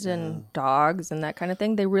bears and dogs and that kind of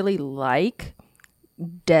thing, they really like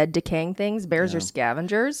dead, decaying things. Bears are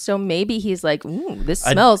scavengers. So maybe he's like, ooh, this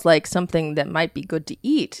smells like something that might be good to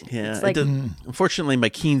eat. Yeah. It's like, Unfortunately, my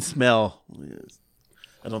keen smell,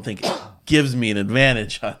 I don't think it gives me an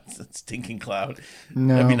advantage on Stinking Cloud.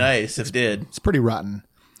 No. That'd be nice if it did. It's pretty rotten.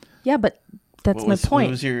 yeah, but that's What my was- what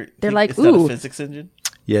point. was your- They're like, it's not a ooh, physics engine?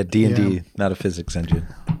 Yeah, D&D, Yeah. not a physics engine.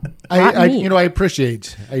 Not me. I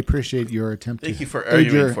appreciate your attempt. Thank to you for aid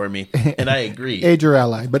arguing your- for me. And I agree. Aid your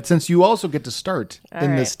ally, but since you also get to start All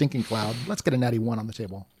in right. this stinking cloud, let's get a natty 1 on the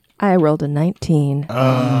table. I rolled a 19.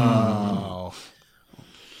 Oh,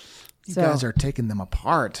 you So- guys are taking them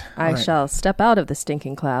apart. I All right. shall step out of the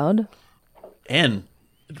stinking cloud And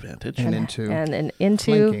advantage. And into and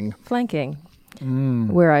into flanking.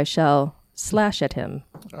 where I shall slash at him.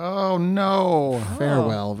 Oh no!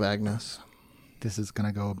 Farewell, Vagnus. This is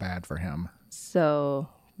gonna go bad for him. So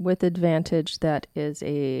with advantage, that is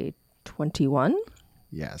a 21.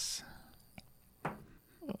 Yes.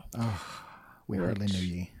 Oh, we hardly knew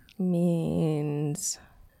ye. Means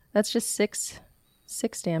that's just six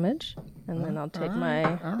damage. And then I'll take my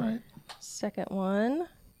All right. second one,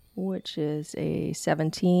 which is a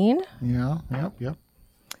 17 Yeah. Yep.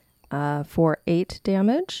 for 8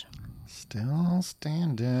 damage. Still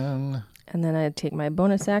standing. And then I take my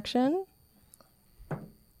bonus action,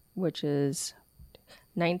 which is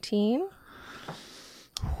 19,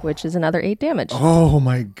 which is another 8 damage. Oh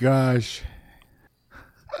my gosh.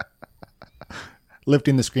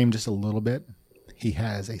 Lifting the scream just a little bit, he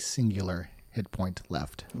has a singular hit point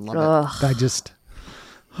left. Love Ugh. I just,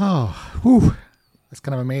 whew, that's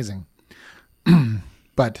kind of amazing.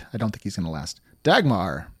 But I don't think he's going to last.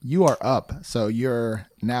 Dagmar, you are up. So you're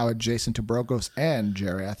now adjacent to Brokos and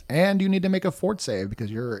Jareth, and you need to make a fort save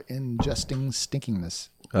because you're ingesting stinkingness.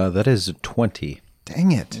 That is 20.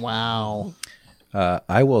 Dang it. it. Wow.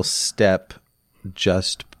 I will step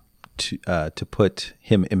just to put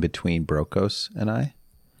him in between Brokos and I.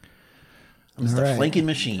 I'm just a flanking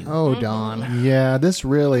machine. Oh, Don. Yeah, this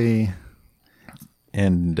really...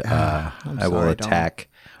 And I will sorry, Don. attack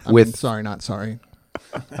Sorry, not sorry.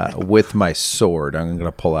 with my sword. I'm going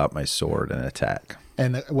to pull out my sword and attack.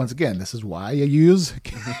 And once again, this is why you use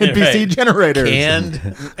NPC Right. generators. Canned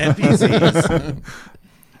NPCs.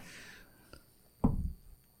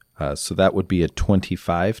 So that would be a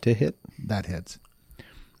 25 to hit. That hits.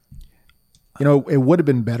 You know, it would have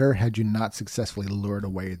been better had you not successfully lured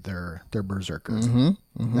away their berserkers.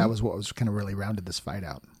 That was what was kind of really rounded this fight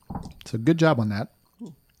out. So good job on that.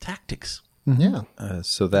 Tactics. Yeah.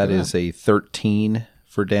 So that is a 13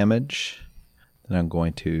 for damage. Then I'm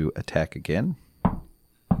going to attack again.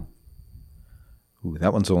 Ooh,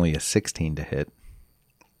 that one's only a 16 to hit.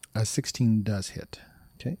 A 16 does hit.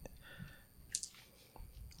 Okay.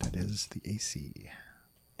 That is the AC.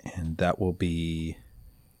 And that will be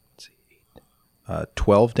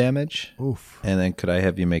 12 damage. Oof. And then could I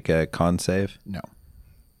have you make a con save? No.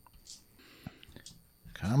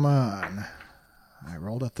 Come on. I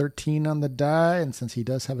rolled a 13 on the die, and since he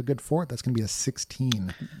does have a good fort, that's going to be a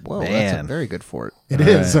 16. Whoa, that's a Man. very good fort. It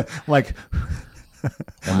is. Like,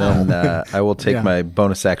 And then I will take Yeah. my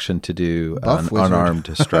bonus action to do Buff an wizard.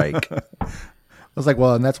 unarmed strike. I was like,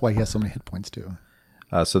 well, and that's why he has so many hit points, too.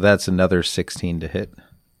 So that's another 16 to hit.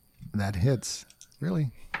 That hits.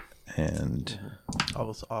 Really? And All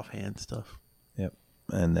this offhand stuff. yep.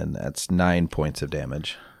 And then that's 9 points of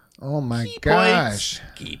damage. Oh, my Key gosh. points.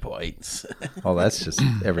 Key points. Oh, that's just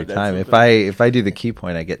every time. If I do the key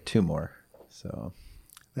point, I get 2 more. So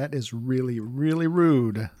That is really, really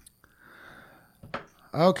rude.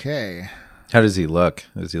 Okay. how does he look?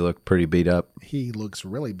 Does he look pretty beat up? He looks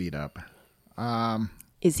really beat up.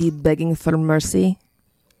 Is he begging for mercy?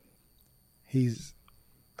 He's...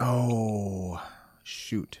 Oh,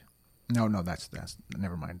 shoot. No, that's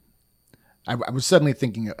never mind. I was suddenly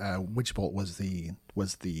thinking Witch Bolt was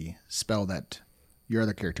the spell that your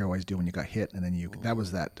other character always do when you got hit, and then that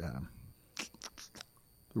was that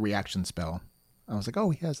reaction spell. I was like, oh,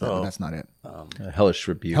 he has that, but that's not it. Hellish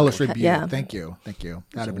rebuke. Hellish Rebuke. Yeah. Thank you. That'd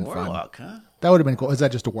have been fun. Warlock, huh? That would have been cool. Is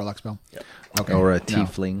that just a warlock spell? Yep. Okay. Or a No.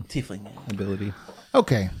 tiefling Tiefling. ability.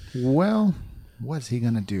 Okay. Well, what's he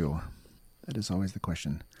going to do? That is always the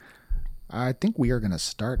question. I think we are going to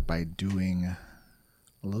start by doing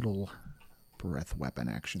a little breath weapon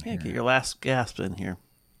action Yeah, here. get your last gasp in here.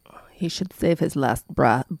 He should save his last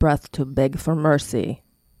breath to beg for mercy.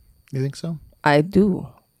 You think so? I do.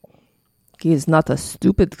 He is not a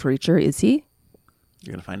stupid creature, is he?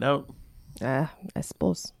 You're going to find out. I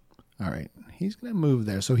suppose. All right. He's going to move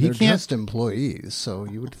there. So he They're can't. just employees, so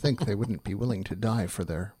you would think they wouldn't be willing to die for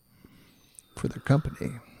their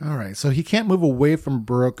company. All right. So he can't move away from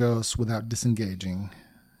Brokos without disengaging.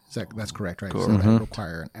 That's correct, right? So that would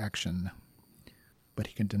require an action. But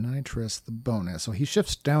he can deny Triss the bonus. So he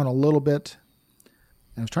shifts down a little bit.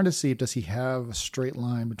 And I was trying to see, does he have a straight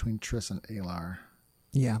line between Triss and Alar?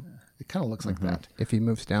 Yeah. It kind of looks like that. If he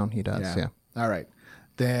moves down, he does, yeah. All right.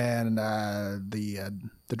 Then the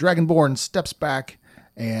Dragonborn steps back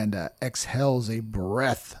and exhales a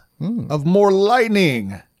breath of more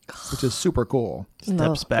lightning, which is super cool.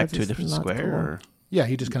 Steps back that to a is different not square. cool. Or... Yeah,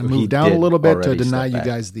 he just kind of He moved down a did little bit to already deny step you back.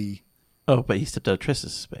 guys the... Oh, but he stepped out of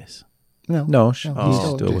Triss's space. No, he's he's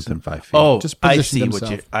still still within 5 feet. Oh, Just I positioned see what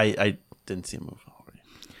you... himself. I didn't see him move already.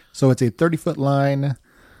 So it's a 30-foot line,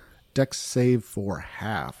 dex save for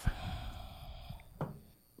half.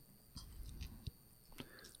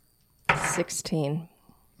 16.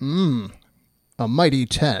 A mighty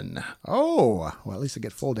 10. Oh, well, at least I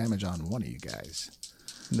get full damage on one of you guys.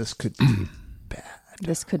 This could be bad.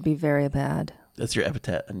 This could be very bad. That's your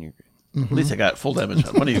epithet on your. At least I got full damage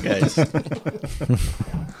on one of you guys.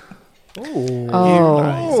 Oh,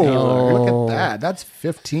 look at that. That's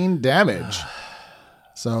 15 damage.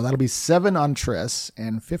 So that'll be 7 on Triss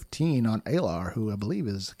and 15 on Alar, who I believe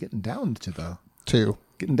is getting down to the 2.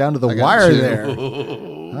 wire 2. there.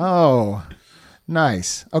 Oh,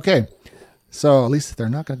 nice. Okay. So at least they're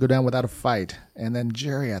not going to go down without a fight. And then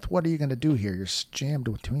Jeriath, what are you going to do here? You're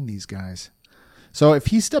jammed between these guys. So if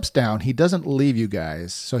he steps down, he doesn't leave you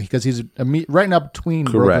guys. So because he's right now between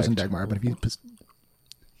Brokos and Dagmar. But if he,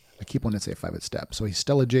 I keep wanting to say 5 step. So he's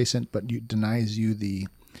still adjacent, but denies you the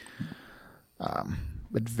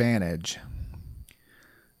advantage.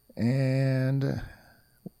 And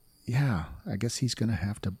yeah, I guess he's going to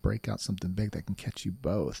have to break out something big that can catch you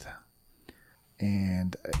both.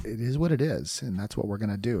 And it is what it is, and that's what we're going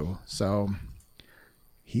to do. So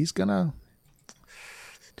he's going to...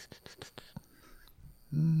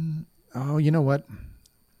 Oh, you know what?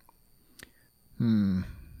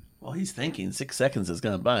 Well, he's thinking 6 seconds has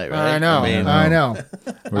gone by, right? I know. I know.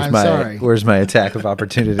 I'm sorry. Where's my attack of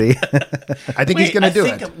opportunity? I think he's going to do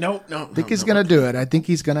it. No. I think he's going to do it. I think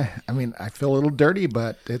he's going to... I mean, I feel a little dirty,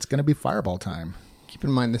 but it's going to be fireball time. Keep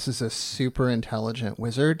in mind, this is a super intelligent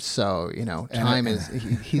wizard, so, time is...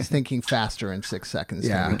 He's thinking faster in 6 seconds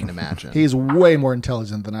than we can imagine. He's way more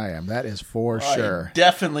intelligent than I am. That is for sure. I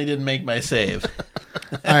definitely didn't make my save.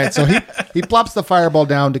 All right, so he plops the fireball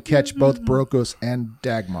down to catch both Brokos and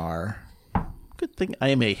Dagmar. Good thing I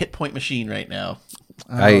am a hit point machine right now.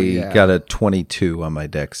 I got a 22 on my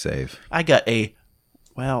deck save. I got a...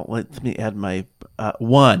 Well, let me add my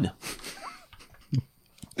 1.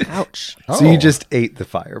 Ouch. So you just ate the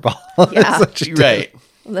fireball. Yeah. That's what you did. Right.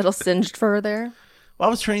 A little singed fur there. Well, I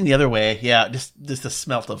was turning the other way. Yeah, just the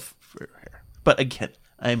smell of hair. But again,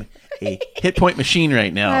 I'm a hit point machine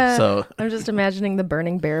right now. So I'm just imagining the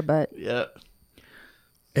burning bear butt. yeah.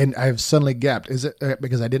 And I've suddenly gapped. Is it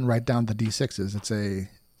because I didn't write down the D6s? It's a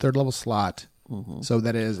 3rd level slot. Mm-hmm. So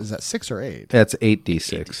that is that 6 or 8? That's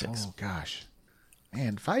 8d6. Oh gosh.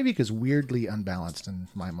 Man, 5e is weirdly unbalanced in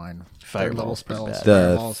my mind. Fireball 3rd level is spells. bad. The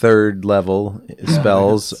fireballs. 3rd level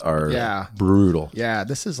spells are brutal. Yeah,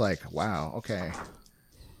 this is like, wow, okay.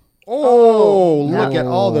 Oh, look at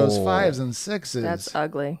all those 5s and 6s. That's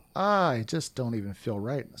ugly. I just don't even feel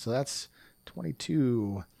right. So that's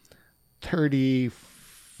 22, 30,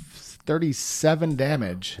 37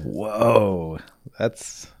 damage. Whoa.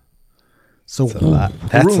 That's So a lot. the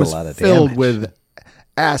That's room a is lot of filled damage. with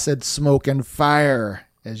acid, smoke, and fire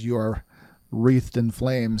as you are wreathed in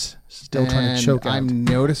flames, still trying to choke out. I'm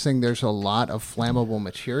noticing there's a lot of flammable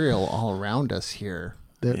material all around us here.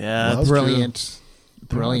 Yeah, that's Brilliant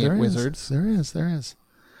There is. wizards There is.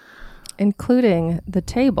 Including the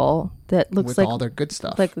table that looks with like... all their good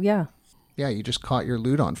stuff. yeah. Yeah, you just caught your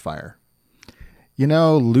loot on fire.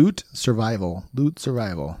 Loot survival.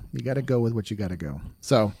 You got to go with what you got to go.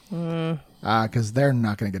 So, because they're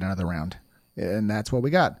not going to get another round. And that's what we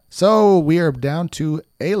got. So we are down to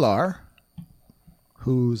Alar,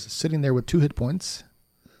 who's sitting there with 2 hit points.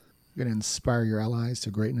 You're going to inspire your allies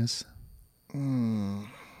to greatness. Oh,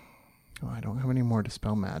 I don't have any more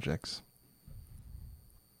dispel magics.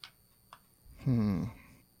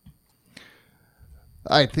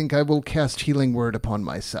 I think I will cast Healing Word upon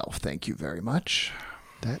myself. Thank you very much.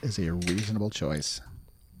 That is a reasonable choice.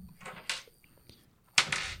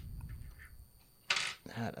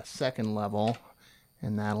 At a 2nd level,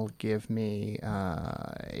 and that'll give me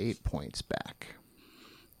 8 points back.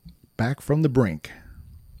 Back from the brink.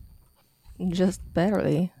 Just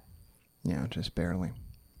barely. Yeah, just barely.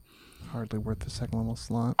 Hardly worth the 2nd level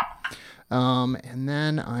slot. And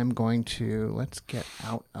then I'm going to... Let's get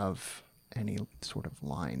out of any sort of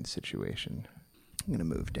line situation. I'm going to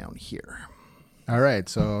move down here. All right,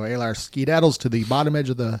 so Alar skedaddles to the bottom edge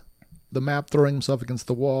of the map, throwing himself against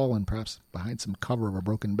the wall and perhaps behind some cover of a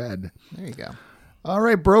broken bed. There you go. All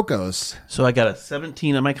right, Brokos. So I got a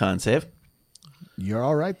 17 on my con save. You're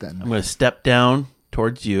all right then. I'm going to step down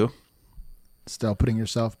towards you. Still putting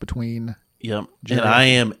yourself between... Yep. Jerry. And I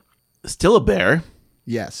am still a bear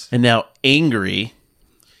Yes. and now angry.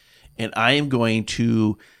 And I am going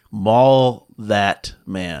to maul that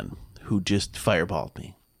man who just fireballed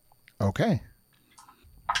me. Okay.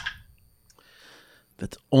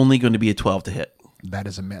 That's only going to be a 12 to hit. That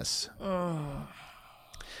is a miss.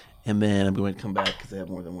 And then I'm going to come back because I have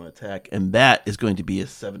more than one attack. And that is going to be a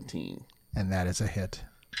 17. And that is a hit.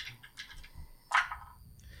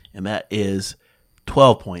 And that is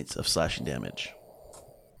 12 points of slashing damage.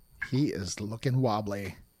 He is looking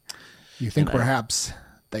wobbly. You think perhaps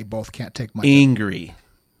they both can't take much. Angry.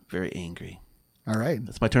 Very angry. All right.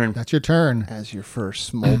 That's my turn. That's your turn. As your fur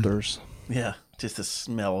smolders. Yeah. Just the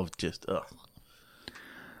smell of just, ugh.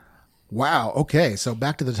 Wow. Okay. So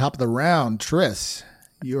back to the top of the round. Triss,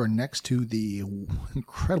 you are next to the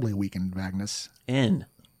incredibly weakened Magnus. And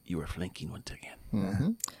you are flanking once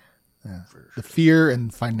again. The fear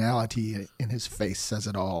and finality in his face says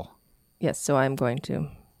it all. Yes, so I'm going to.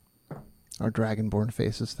 Our dragonborn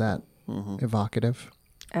face is that evocative.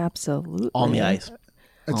 Absolutely. On the ice.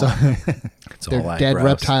 It's It's They're all dead eyebrows.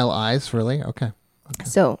 reptile eyes, really? Okay.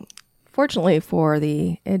 So, fortunately for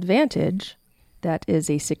the advantage, that is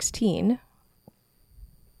a 16,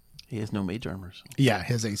 He has no mage armor. So. yeah,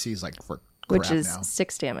 his AC is like for which crap is now.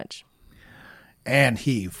 6 damage. And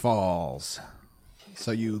he falls.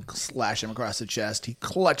 So you slash him across the chest. He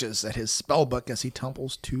clutches at his spellbook as he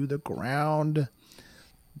tumbles to the ground,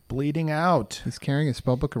 bleeding out. He's carrying a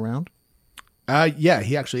spellbook around? Yeah,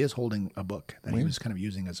 he actually is holding a book that he was kind of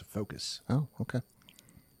using as a focus. Oh, okay.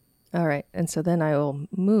 All right, and so then I will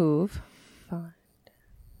move. Fine.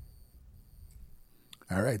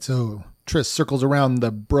 All right, so Triss circles around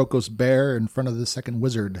the Brokos bear in front of the second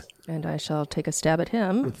wizard And I shall take a stab at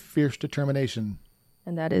him. with fierce determination.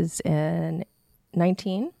 And that is an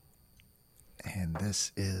 19. And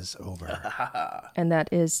this is over. And that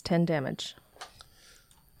is 10 damage.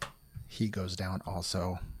 He goes down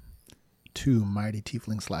also. 2 mighty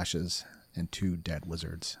tiefling slashes and 2 dead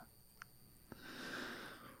wizards.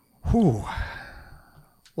 Whew.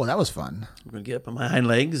 Well, that was fun. I'm going to get up on my hind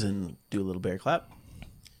legs and do a little bear clap.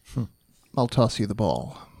 I'll toss you the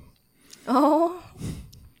ball. Oh.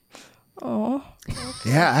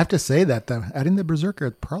 Yeah, I have to say that adding the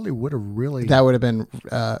berserker probably would have really. That would have been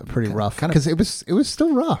pretty rough. kind of- Because it was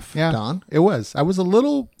still rough, yeah, Don. it was. I was a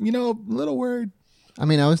little worried. I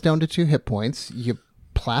mean, I was down to 2 hit points. You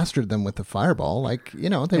plastered them with the fireball. Like, they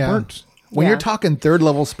Yeah. weren't. When Yeah. you're talking 3rd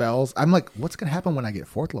level spells, I'm like, what's going to happen when I get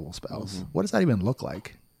 4th level spells? What does that even look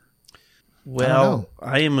like? Well,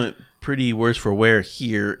 I am a pretty worse for wear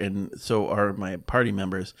here, and so are my party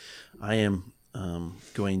members. I am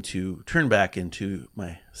going to turn back into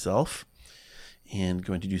myself and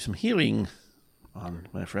going to do some healing on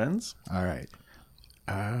my friends. All right.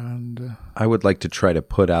 And I would like to try to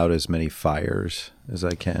put out as many fires as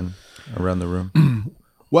I can around the room.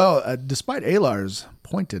 well, despite Alar's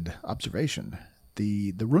pointed observation,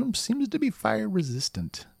 the room seems to be fire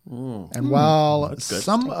resistant. And while good.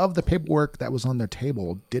 some of the paperwork that was on their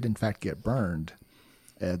table did in fact get burned,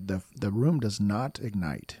 the room does not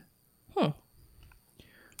ignite.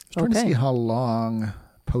 Trying to Okay. see how long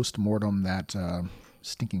post-mortem that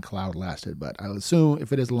stinking cloud lasted, but I'll assume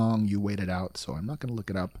if it is long, you wait it out, so I'm not going to look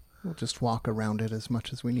it up We'll just walk around it as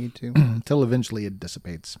much as we need to. until eventually it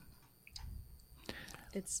dissipates.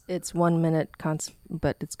 It's 1 minute,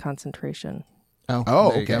 but it's concentration. Oh,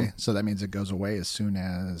 there you go. okay. So that means it goes away as soon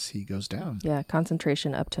as he goes down. Yeah,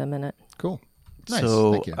 concentration up to a minute. Cool. Nice,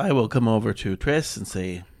 So thank you. I will come over to Triss and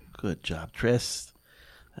say, "Good job, Triss.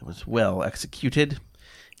 That was well executed."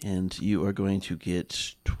 And you are going to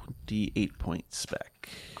get 28 points back.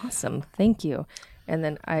 Awesome, thank you. And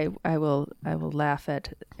then I will laugh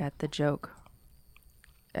at the joke.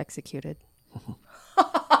 Executed.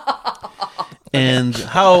 And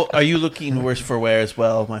how are you looking worse for wear as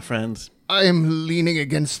well, my friends? I am leaning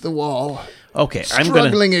against the wall, Okay, I'm going to...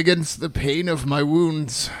 struggling against the pain of my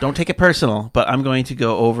wounds. Don't take it personal, but I'm going to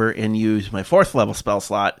go over and use my 4th level spell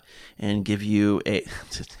slot and give you a...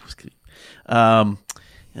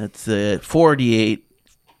 it's a 4d8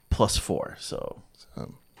 plus 4, so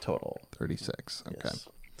total. 36. Okay. Yes.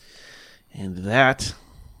 And that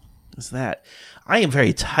is that. I am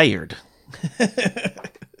very tired.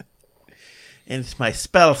 And my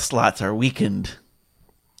spell slots are weakened.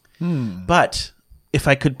 But if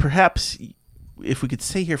I could if we could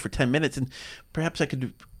stay here for 10 minutes, and perhaps I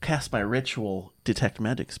could cast my ritual detect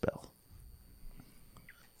magic spell.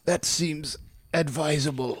 That seems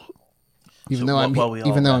advisable. Even So though while we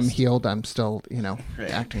all I'm rest. healed, I'm still, Right.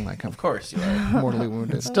 acting like I'm Of course you are. mortally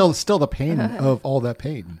wounded. Still the pain of all that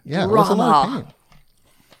pain. Yeah, it was a lot of pain.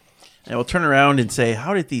 And I will turn around and say,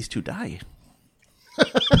 how did these two die?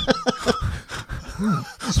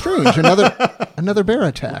 Strange. Another bear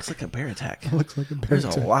attack. Looks like a bear attack. Looks like a bear There's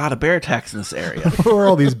attack. a lot of bear attacks in this area. Who are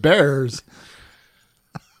all these bears?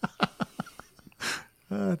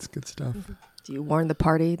 That's good stuff. Do you warn the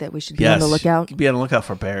party that we should be on the lookout? Be on the lookout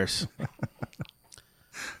for bears.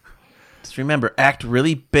 Just remember, act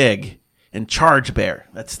really big and charge bear.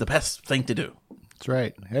 That's the best thing to do. That's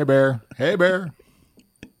right. Hey, bear. Hey, bear.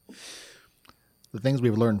 the things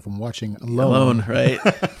we've learned from watching Alone. Right?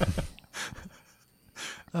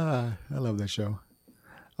 I love that show.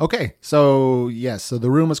 Okay, so yes, so the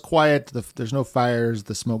room is quiet. There's no fires.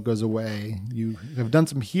 The smoke goes away. You have done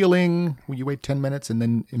some healing. You wait 10 minutes, and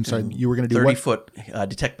then I'm sorry, you were going to do 30 what? foot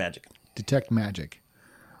detect magic. Detect magic.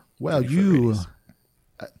 Well, 30 foot you radius.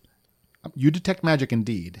 you detect magic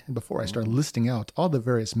indeed. And before I start listing out all the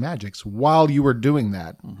various magics, while you were doing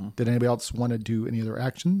that, did anybody else want to do any other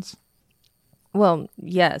actions? Well,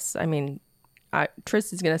 yes. I mean,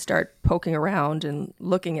 Triss is going to start poking around and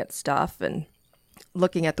looking at stuff and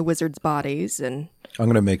looking at the wizards' bodies. And I'm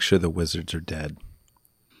going to make sure the wizards are dead.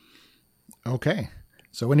 Okay,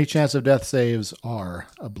 so any chance of death saves are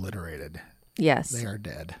obliterated. yes, They are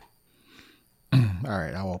dead. All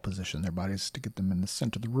right, I will position their bodies to get them in the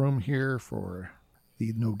center of the room here for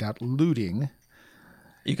the no doubt looting.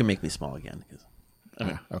 You can make me small again. 'Cause, I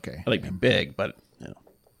mean, Okay. I like being big, but you know.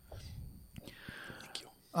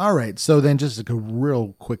 All right, so then just a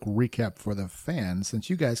real quick recap for the fans, since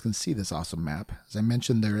you guys can see this awesome map. As I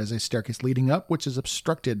mentioned, there is a staircase leading up, which is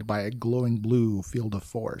obstructed by a glowing blue field of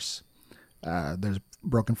force. There's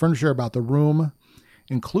broken furniture about the room,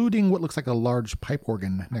 including what looks like a large pipe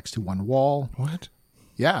organ next to one wall. What?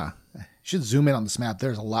 Yeah, you should zoom in on this map.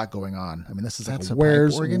 There's a lot going on. I mean, this is like That's a a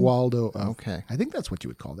Where's pipe organ? Waldo? Okay. I think that's what you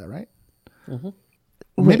would call that, right?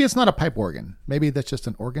 Maybe it's not a pipe organ. Maybe that's just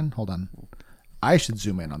an organ. Hold on. I should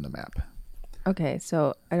zoom in on the map. okay.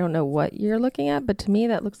 So I don't know what you're looking at, but to me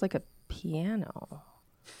that looks like a piano.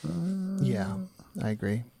 Yeah, I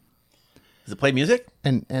agree. Does it play music?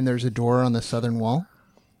 And there's a door on the southern wall,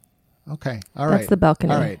 Okay. All right. That's the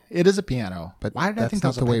balcony. All right. It is a piano. but why did I that's think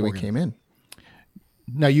not that was the a way pipe we organ? came in.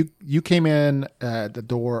 No, you came in at the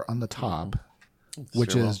door on the top, which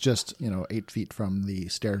Stairwell. is just 8 feet from the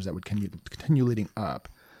stairs that would continue leading up.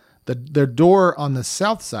 The door on the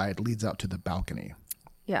south side leads out to the balcony.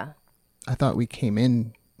 Yeah. I thought we came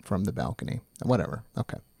in from the balcony. Whatever.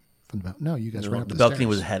 Okay. No, you guys ran up The the balcony stairs.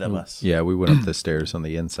 was ahead of us. Yeah, we went up the stairs on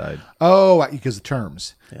the inside. Oh, because of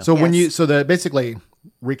terms. So when Yes. basically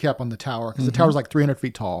recap on the tower, because the tower's like 300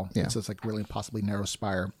 feet tall. Yeah. It's like really impossibly narrow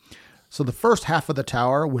spire. So the first half of the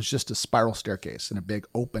tower was just a spiral staircase in a big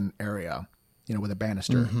open area, with a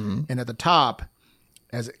banister. And at the top,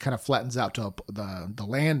 as it kind of flattens out to the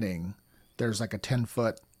landing, there's like a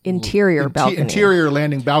 10-foot Interior balcony. interior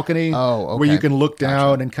landing balcony. Oh, where you okay. can look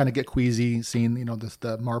down and kind of get queasy, seeing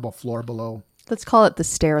the marble floor below. Let's call it the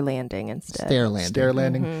stair landing instead. Stair landing. Stair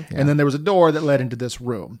landing, and then there was a door that led into this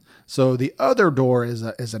room. So the other door is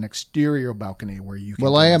an exterior balcony where you can.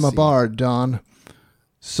 Well, I am a see. bard, Don.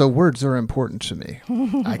 So words are important to me.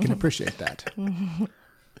 I can appreciate that.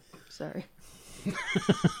 Sorry.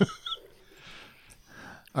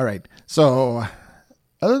 All right. So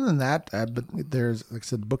other than that, but there's, like I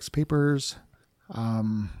said, books, papers.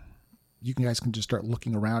 You guys can just start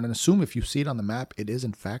looking around and assume if you see it on the map, it is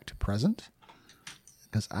in fact present.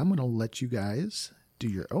 Because I'm going to let you guys do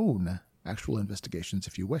your own actual investigations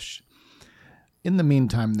if you wish. In the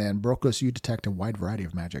meantime, then, Brokos, you detect a wide variety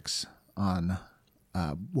of magics on,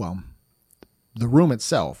 the room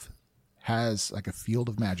itself has like a field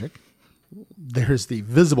of magic. There's the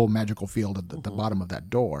visible magical field at the bottom of that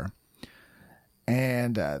door.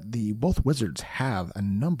 And both wizards have a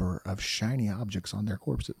number of shiny objects on their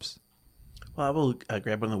corpses. Well, I will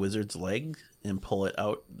grab one of the wizard's leg and pull it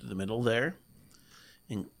out the middle there.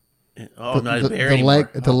 Not a bear the anymore.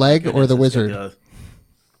 leg- the leg or the it's like wizard?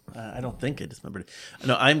 I don't think I dismembered it.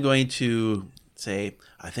 No, I'm going to say,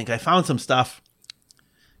 I think I found some stuff.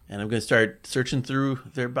 And I'm going to start searching through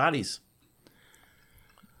their bodies.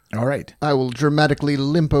 All right. I will dramatically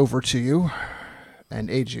limp over to you and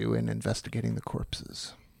aid you in investigating the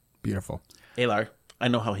corpses. Beautiful. Alar, I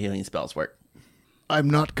know how healing spells work. I'm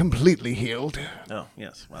not completely healed. Oh,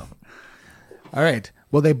 yes. Well, All right.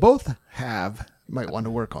 Well, they both have You might want to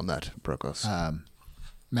work on that, Brokos.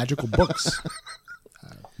 magical books,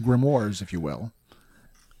 grimoires, if you will.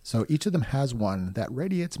 So each of them has one that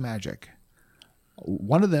radiates magic.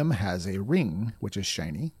 One of them has a ring, which is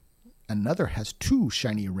shiny. Another has 2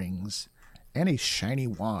 shiny rings and a shiny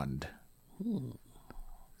wand.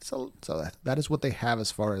 So that is what they have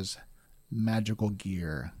as far as magical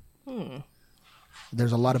gear.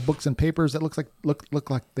 There's a lot of books and papers that look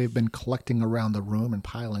like they've been collecting around the room and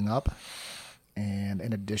piling up. And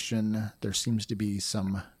in addition, there seems to be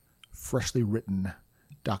some freshly written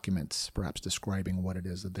documents, perhaps describing what it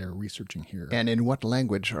is that they're researching here. And in what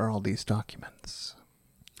language are all these documents?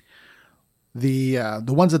 The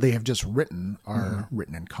ones that they have just written are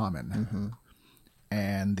written in common,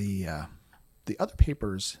 and the the other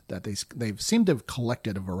papers that they've seemed to have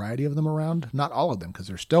collected a variety of them around. Not all of them, because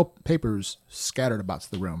there's still papers scattered about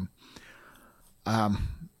the room.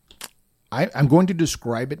 I'm going to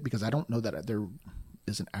describe it because I don't know that there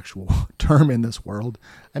is an actual term in this world.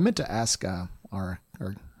 I meant to ask our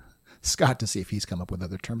Scott to see if he's come up with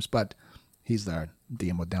other terms, but he's the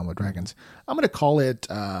DM with Downwood Dragons. I'm going to call it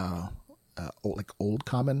Old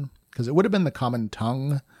Common, because it would have been the common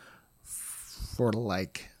tongue for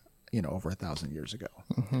over 1,000 years ago.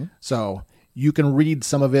 Mm-hmm. So you can read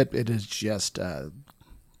some of it. It is just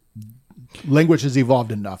language has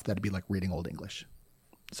evolved enough that it'd be like reading Old English.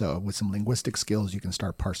 So with some linguistic skills, you can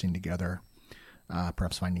start parsing together,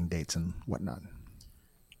 perhaps finding dates and whatnot.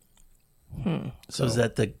 So is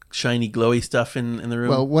that the shiny, glowy stuff in the room?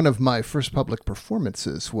 Well, one of my first public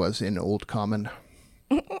performances was in Old Common.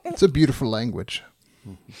 It's a beautiful language.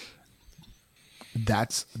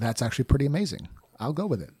 That's actually pretty amazing. I'll go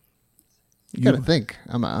with it. You got to think.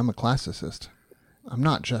 I'm a classicist. I'm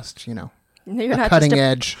not just, You're a not cutting just a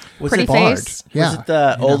edge pretty bard. face. Yeah. Was it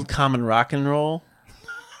the Old Common Rock and Roll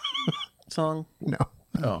song? No.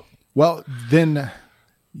 Oh. Well, then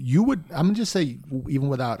I'm going to just say, even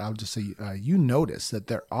without, I'll just say, you notice that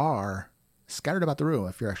there are scattered about the room,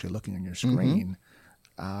 if you're actually looking on your screen,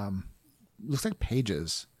 looks like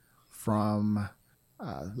pages from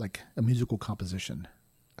like a musical composition.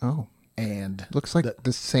 Oh. And Looks like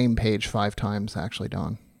the same page 5 times, actually,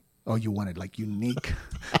 Don. oh, you wanted like unique.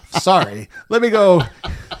 Sorry. Let me go.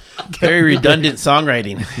 Very redundant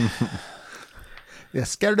songwriting. Yeah,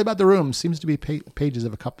 scattered about the room seems to be pages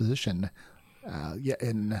of a composition.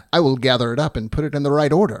 I will gather it up and put it in the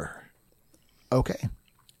right order. Okay.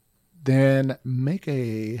 Then make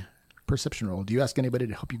a perception roll. Do you ask anybody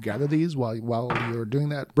to help you gather these while you're doing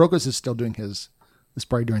that? Brokos is still doing his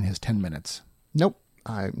probably during his 10 minutes. Nope.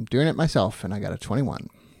 I'm doing it myself, and I got a 21.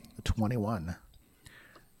 21.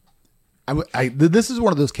 This is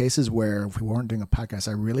one of those cases where if we weren't doing a podcast,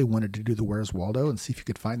 I really wanted to do the Where's Waldo and see if you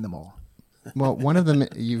could find them all. Well, one of them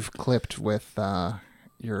you've clipped with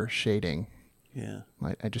your shading. Yeah.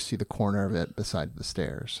 I just see the corner of it beside the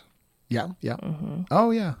stairs. Yeah, yeah. Mm-hmm. Oh,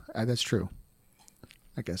 yeah. That's true.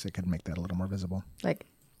 I guess I could make that a little more visible. Like,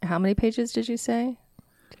 how many pages did you say?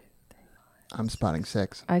 I'm spotting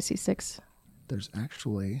 6. I see 6. There's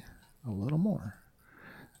actually a little more.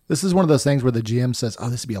 This is one of those things where the GM says, "Oh,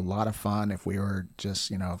 this would be a lot of fun if we were just,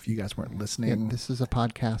 if you guys weren't listening." Yeah, this is a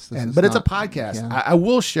podcast. But it's a podcast. Yeah. I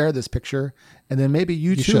will share this picture, and then maybe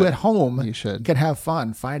you two should. at home You should. can have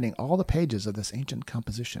fun finding all the pages of this ancient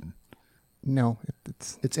composition. No,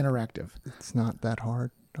 It's interactive. it's not that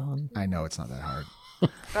hard, Don. I know it's not that hard.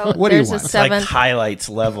 Oh, What do you there's want? a It's Like seventh. highlights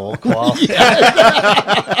level quality.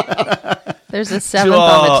 There's a To 7th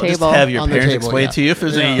all, on the just table. have your On the parents table, explain yeah. to you if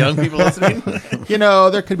there's any young people listening.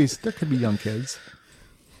 There could be young kids,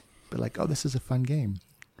 but like, oh, this is a fun game.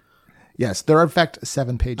 Yes, there are in fact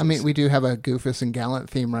 7 pages. I mean, we do have a Goofus and Gallant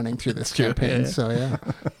theme running through this campaign, so yeah.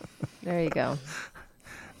 There you go.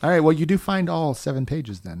 All right. Well, you do find all 7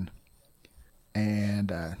 pages then,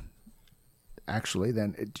 and actually,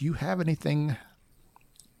 then do you have anything?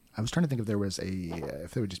 I was trying to think if there was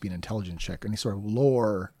if there would just be an intelligence check, any sort of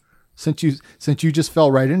lore. Since you just fell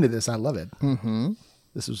right into this, I love it. Mm-hmm.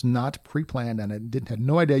 This was not pre-planned, and I had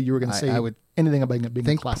no idea you were going to say I would anything about being a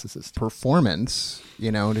think classicist. Performance,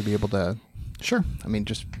 to be able to, Sure. I mean,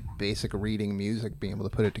 just basic reading music, being able to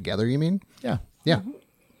put it together, you mean? Yeah. Yeah.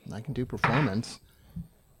 I can do performance.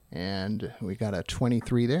 And we got a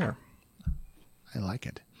 23 there. I like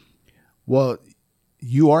it. Well,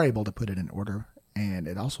 you are able to put it in order, and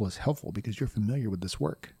it also is helpful because you're familiar with this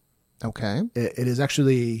work. Okay. It is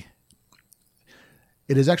actually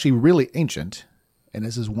really ancient, and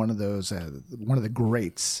this is one of the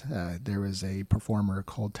greats. There was a performer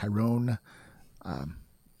called Tyrone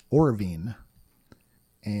Oravine,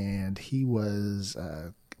 and he was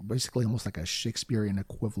basically almost like a Shakespearean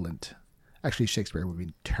equivalent. Actually, Shakespeare would be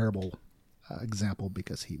a terrible example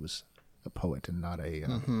because he was a poet and not a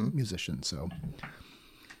musician. So,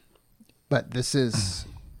 But this is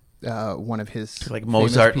one of his Like famous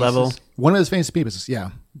Mozart pieces. level. one of his famous pieces, yeah,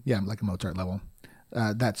 like a Mozart level,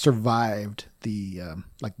 that survived the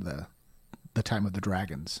time of the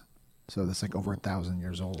dragons. So that's like over 1,000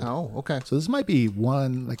 years old. Oh, okay. So this might be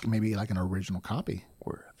one, maybe an original copy.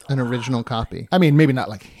 An original copy. I mean, maybe not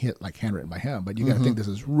like handwritten by him, but you got to think this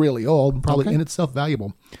is really old and probably Okay. in itself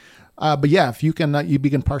valuable. But yeah, if you can, you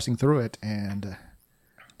begin parsing through it, and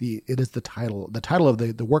it is the title. The title of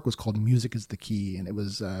the work was called "Music is the Key," and it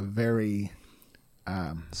was very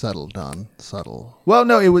Subtle, Don. Subtle. Well,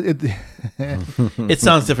 no, It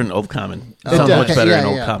sounds different in Old Common. It It sounds does. much better in Yeah,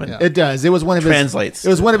 Old yeah, Common. yeah. it does. It was one of his Translates. It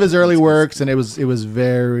was one of his early works, and it was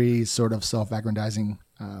very sort of self-aggrandizing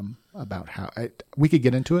about how we could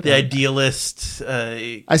get into it. The idealist.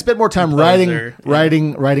 I spent more time composer,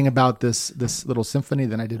 writing about this little symphony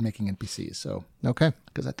than I did making NPCs. So Okay.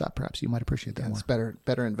 because I thought perhaps you might appreciate that more. It's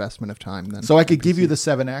better investment of time than. So I could give you the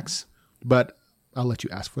 7X, but I'll let you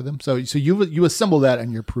ask for them. So you assemble that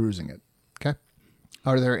and you're perusing it. Okay.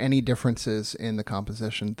 Are there any differences in the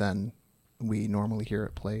composition than we normally hear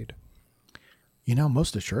it played?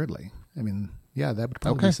 Most assuredly. I mean, yeah, that would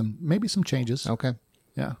probably Okay. be maybe some changes. Okay.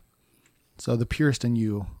 Yeah. So the purist in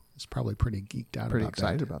you is probably pretty geeked out Pretty about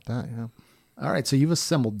excited that. about that, yeah. All right, so you've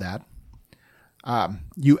assembled that.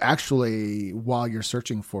 You actually, while you're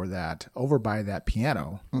searching for that, over by that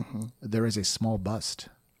piano, there is a small bust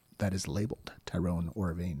that is labeled Tyrone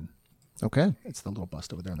Orvine. Okay. It's the little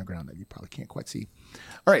bust over there on the ground that you probably can't quite see.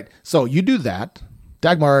 All right, so you do that.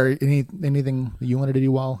 Dagmar, anything that you wanted to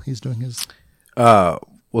do while he's doing his?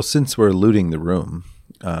 Well, since we're looting the room,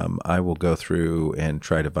 I will go through and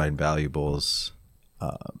try to find valuables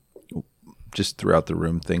just throughout the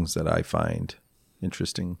room, things that I find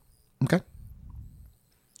interesting. Okay.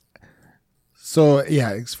 So,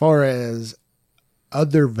 yeah, as far as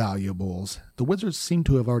other valuables, the wizards seem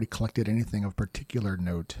to have already collected anything of particular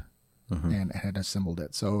note and had assembled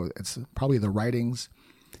it. So it's probably the writings.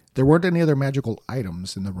 There weren't any other magical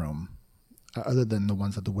items in the room other than the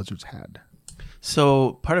ones that the wizards had.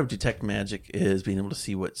 So part of detect magic is being able to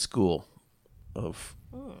see what school of.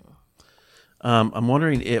 I'm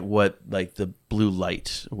wondering what like the blue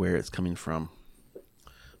light, where it's coming from.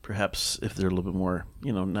 Perhaps if they're a little bit more,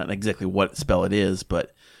 not exactly what spell it is,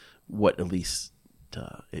 but what at least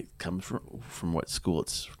it comes from what school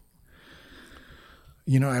it's.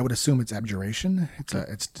 I would assume it's abjuration.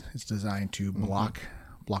 It's designed to block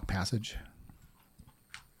passage.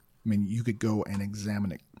 I mean, you could go and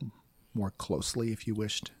examine it more closely if you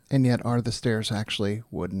wished. And yet, are the stairs actually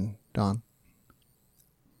wooden, Don?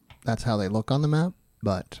 That's how they look on the map,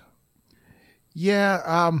 but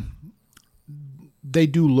Yeah, they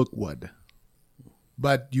do look wood,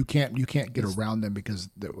 but you can't get around them because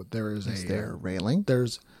there is is there a railing?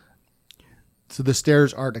 So the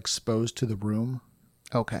stairs aren't exposed to the room.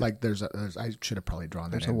 Okay. Like I should have probably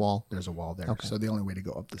drawn that. There's a in. wall. There's a wall there. Okay. So the only way to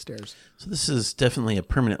go up the stairs. So this is definitely a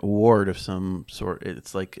permanent ward of some sort.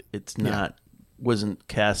 It's like it's not wasn't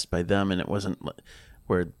cast by them, and it wasn't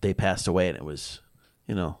where they passed away, and it was,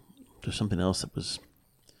 there's something else that was.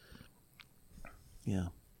 Yeah.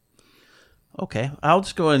 Okay, I'll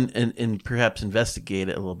just go and perhaps investigate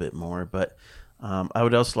it a little bit more, but I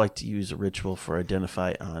would also like to use a ritual for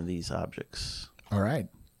identify on these objects. All right.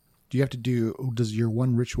 Do you have to does your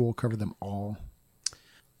one ritual cover them all?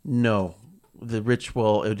 No, the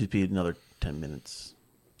ritual, it would just be another 10 minutes.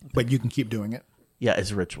 But you can keep doing it. Yeah,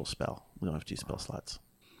 it's a ritual spell. We don't have to use spell slots.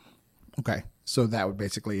 Okay. So that would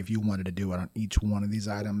basically, if you wanted to do it on each one of these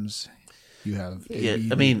items, you have. Yeah,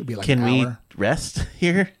 it'd I mean, be like can an we hour. rest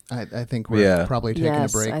here? I think we're Yeah. probably taking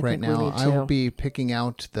Yes, a break I right think we now. need I will to. be picking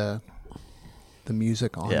out the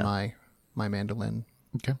music on Yeah. my mandolin.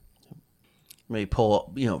 Okay. Maybe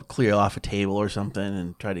pull, clear off a table or something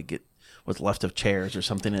and try to get what's left of chairs or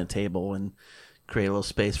something in a table and create a little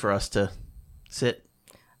space for us to sit.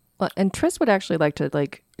 Well, and Triss would actually like to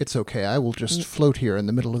It's okay. I will just float here in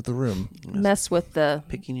the middle of the room. mess with the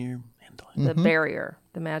Picking your mandolin. barrier,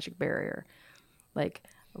 the magic barrier. Like,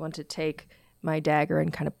 I want to take my dagger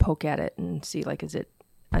and kind of poke at it and see, is it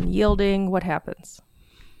unyielding? What happens?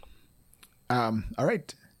 All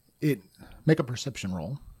right. Make a perception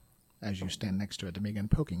roll as you stand next to it to begin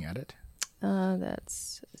poking at it.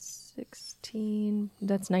 That's 16.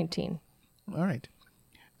 That's 19. All right.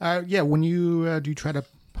 When you do try to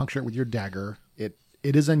puncture it with your dagger,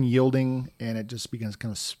 it is unyielding and it just begins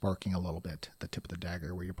kind of sparking a little bit, the tip of the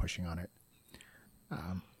dagger where you're pushing on it.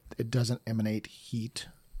 It doesn't emanate heat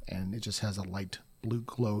and it just has a light blue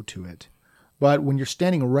glow to it. But when you're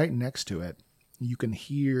standing right next to it, you can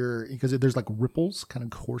hear, because there's like ripples kind of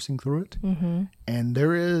coursing through it. Mm-hmm. And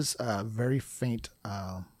there is a very faint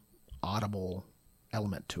audible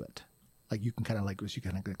element to it. Like you can kind of as you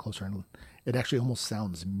kind of get closer and it actually almost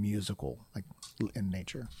sounds musical, like in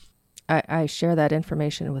nature. I share that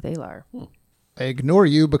information with Alar. I ignore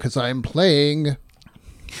you because I'm playing.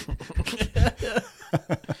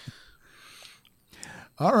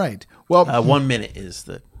 All right. Well, 1 minute is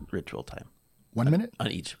the ritual time 1 minute.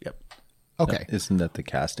 on each. Yep. Okay. Isn't that the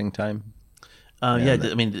casting time?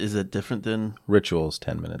 Is it different than Rituals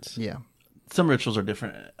 10 minutes. Yeah. some rituals are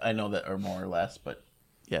different? I know that are more or less, but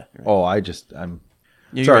yeah. You're right. Oh,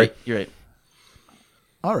 You're Sorry. right. You're right.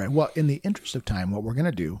 All right. Well, in the interest of time, what we're going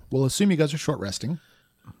to do, we'll assume you guys are short resting.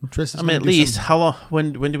 Tris is I mean, gonna at do least some- how long?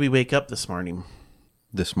 When did we wake up this morning?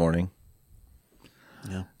 This morning.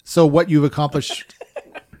 Yeah. So what you've accomplished,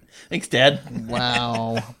 Thanks, Dad.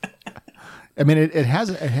 Wow. I mean, it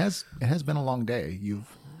has been a long day.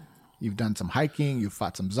 You've done some hiking. You've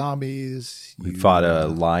fought some zombies. We fought a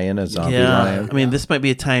lion, a zombie Yeah. lion. I mean, this might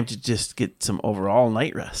be a time to just get some overall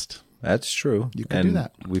night rest. That's true. You could do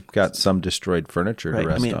that. We've got some destroyed furniture Right. to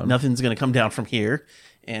I rest mean, on. nothing's going to come down from here,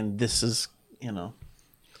 and this is,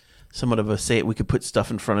 somewhat of a say. We could put stuff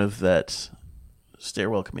in front of that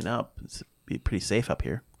stairwell coming up. It's be pretty safe up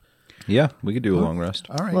here. Yeah, we could do a long rest.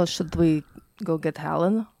 All right. Well, should we go get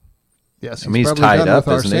Helen? Yes, mean, he's probably tied done up,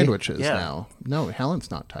 with our isn't he? sandwiches Yeah. now. No, Helen's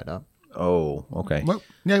not tied up. Oh, okay. Well,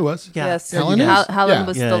 yeah, he was. Yeah. Yes, Helen is? Helen Yeah.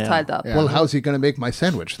 was Yeah, still yeah. tied up. Yeah. Well, how's he going to make my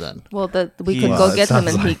sandwich then? Well, we He could is- go it get him,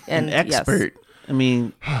 sounds and he and An expert. I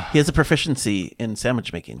mean, he has a proficiency in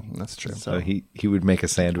sandwich making. That's true. So he would make a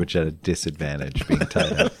sandwich at a disadvantage being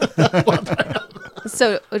tied up.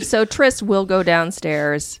 Yes. So Tris will go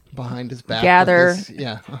downstairs, Behind his back. Gather- with his-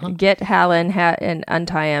 yeah. Uh-huh. get Helen and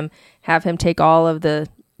untie him, have him take all of the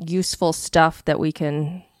useful stuff that we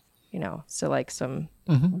can, so like some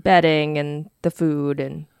bedding and the food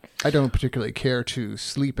and. I don't particularly care to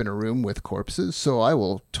sleep in a room with corpses, so I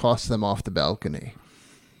will toss them off the balcony.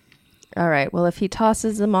 All right. Well, if he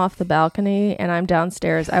tosses them off the balcony and I'm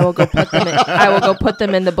downstairs, I will go put them. I will go put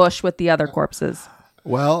them in the bush with the other corpses.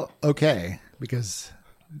 Well, okay, because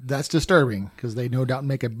that's disturbing because they no doubt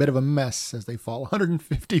make a bit of a mess as they fall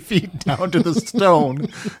 150 feet down to the stone.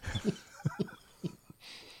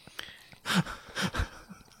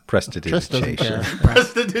 Tris doesn't care.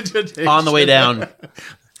 Prestidigitation. On the way down,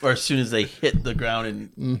 or as soon as they hit the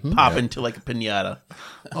ground and pop into like a pinata.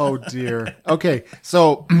 Oh dear. Okay,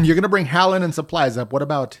 so you're gonna bring Helen and supplies up. What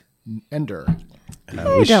about Ender?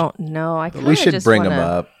 I don't know. I kinda We should just bring him wanna-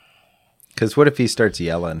 up. Because what if he starts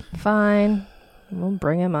yelling? Fine. We'll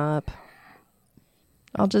bring him up.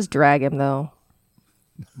 I'll just drag him though.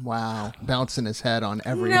 Wow. Bouncing his head on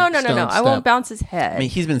every No. stone I won't step. bounce his head. I mean,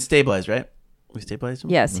 he's been stabilized, right? We stabilized him?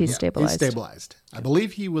 Yes, he's He's stabilized. stabilized. I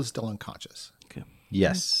believe he was still unconscious. Okay.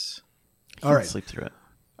 Yes. All right. Sleep through it.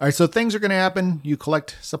 All right, so things are going to happen. You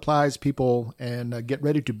collect supplies, people, and get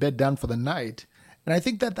ready to bed down for the night. And I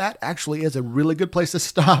think that actually is a really good place to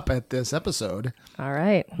stop at this episode. All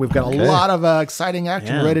right. We've got a Okay. lot of exciting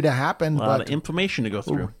action Yeah. ready to happen, A lot but of information to go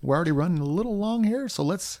through. we're already running a little long here. So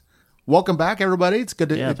let's welcome back, everybody. It's good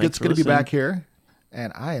to, Yeah, it's thanks good for to be back listening. here.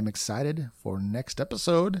 And I am excited for next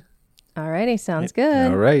episode. All righty. Sounds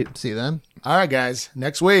good. All right. See you then. All right, guys,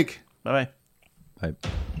 next week. Bye-bye. Bye.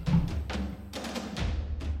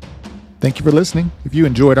 Thank you for listening. If you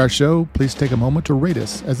enjoyed our show, please take a moment to rate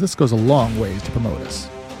us, as this goes a long ways to promote us.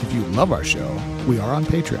 If you love our show, we are on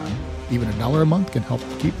Patreon. Even $1 a month can help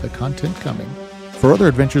keep the content coming. For other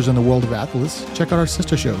adventures in the world of Atlas, check out our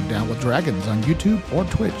sister show, Down with Dragons, on YouTube or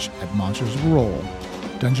Twitch at Monsters of Roll.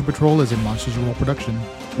 Dungeon Patrol is a Monsters of Roll production.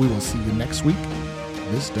 We will see you next week.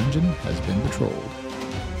 This dungeon has been patrolled.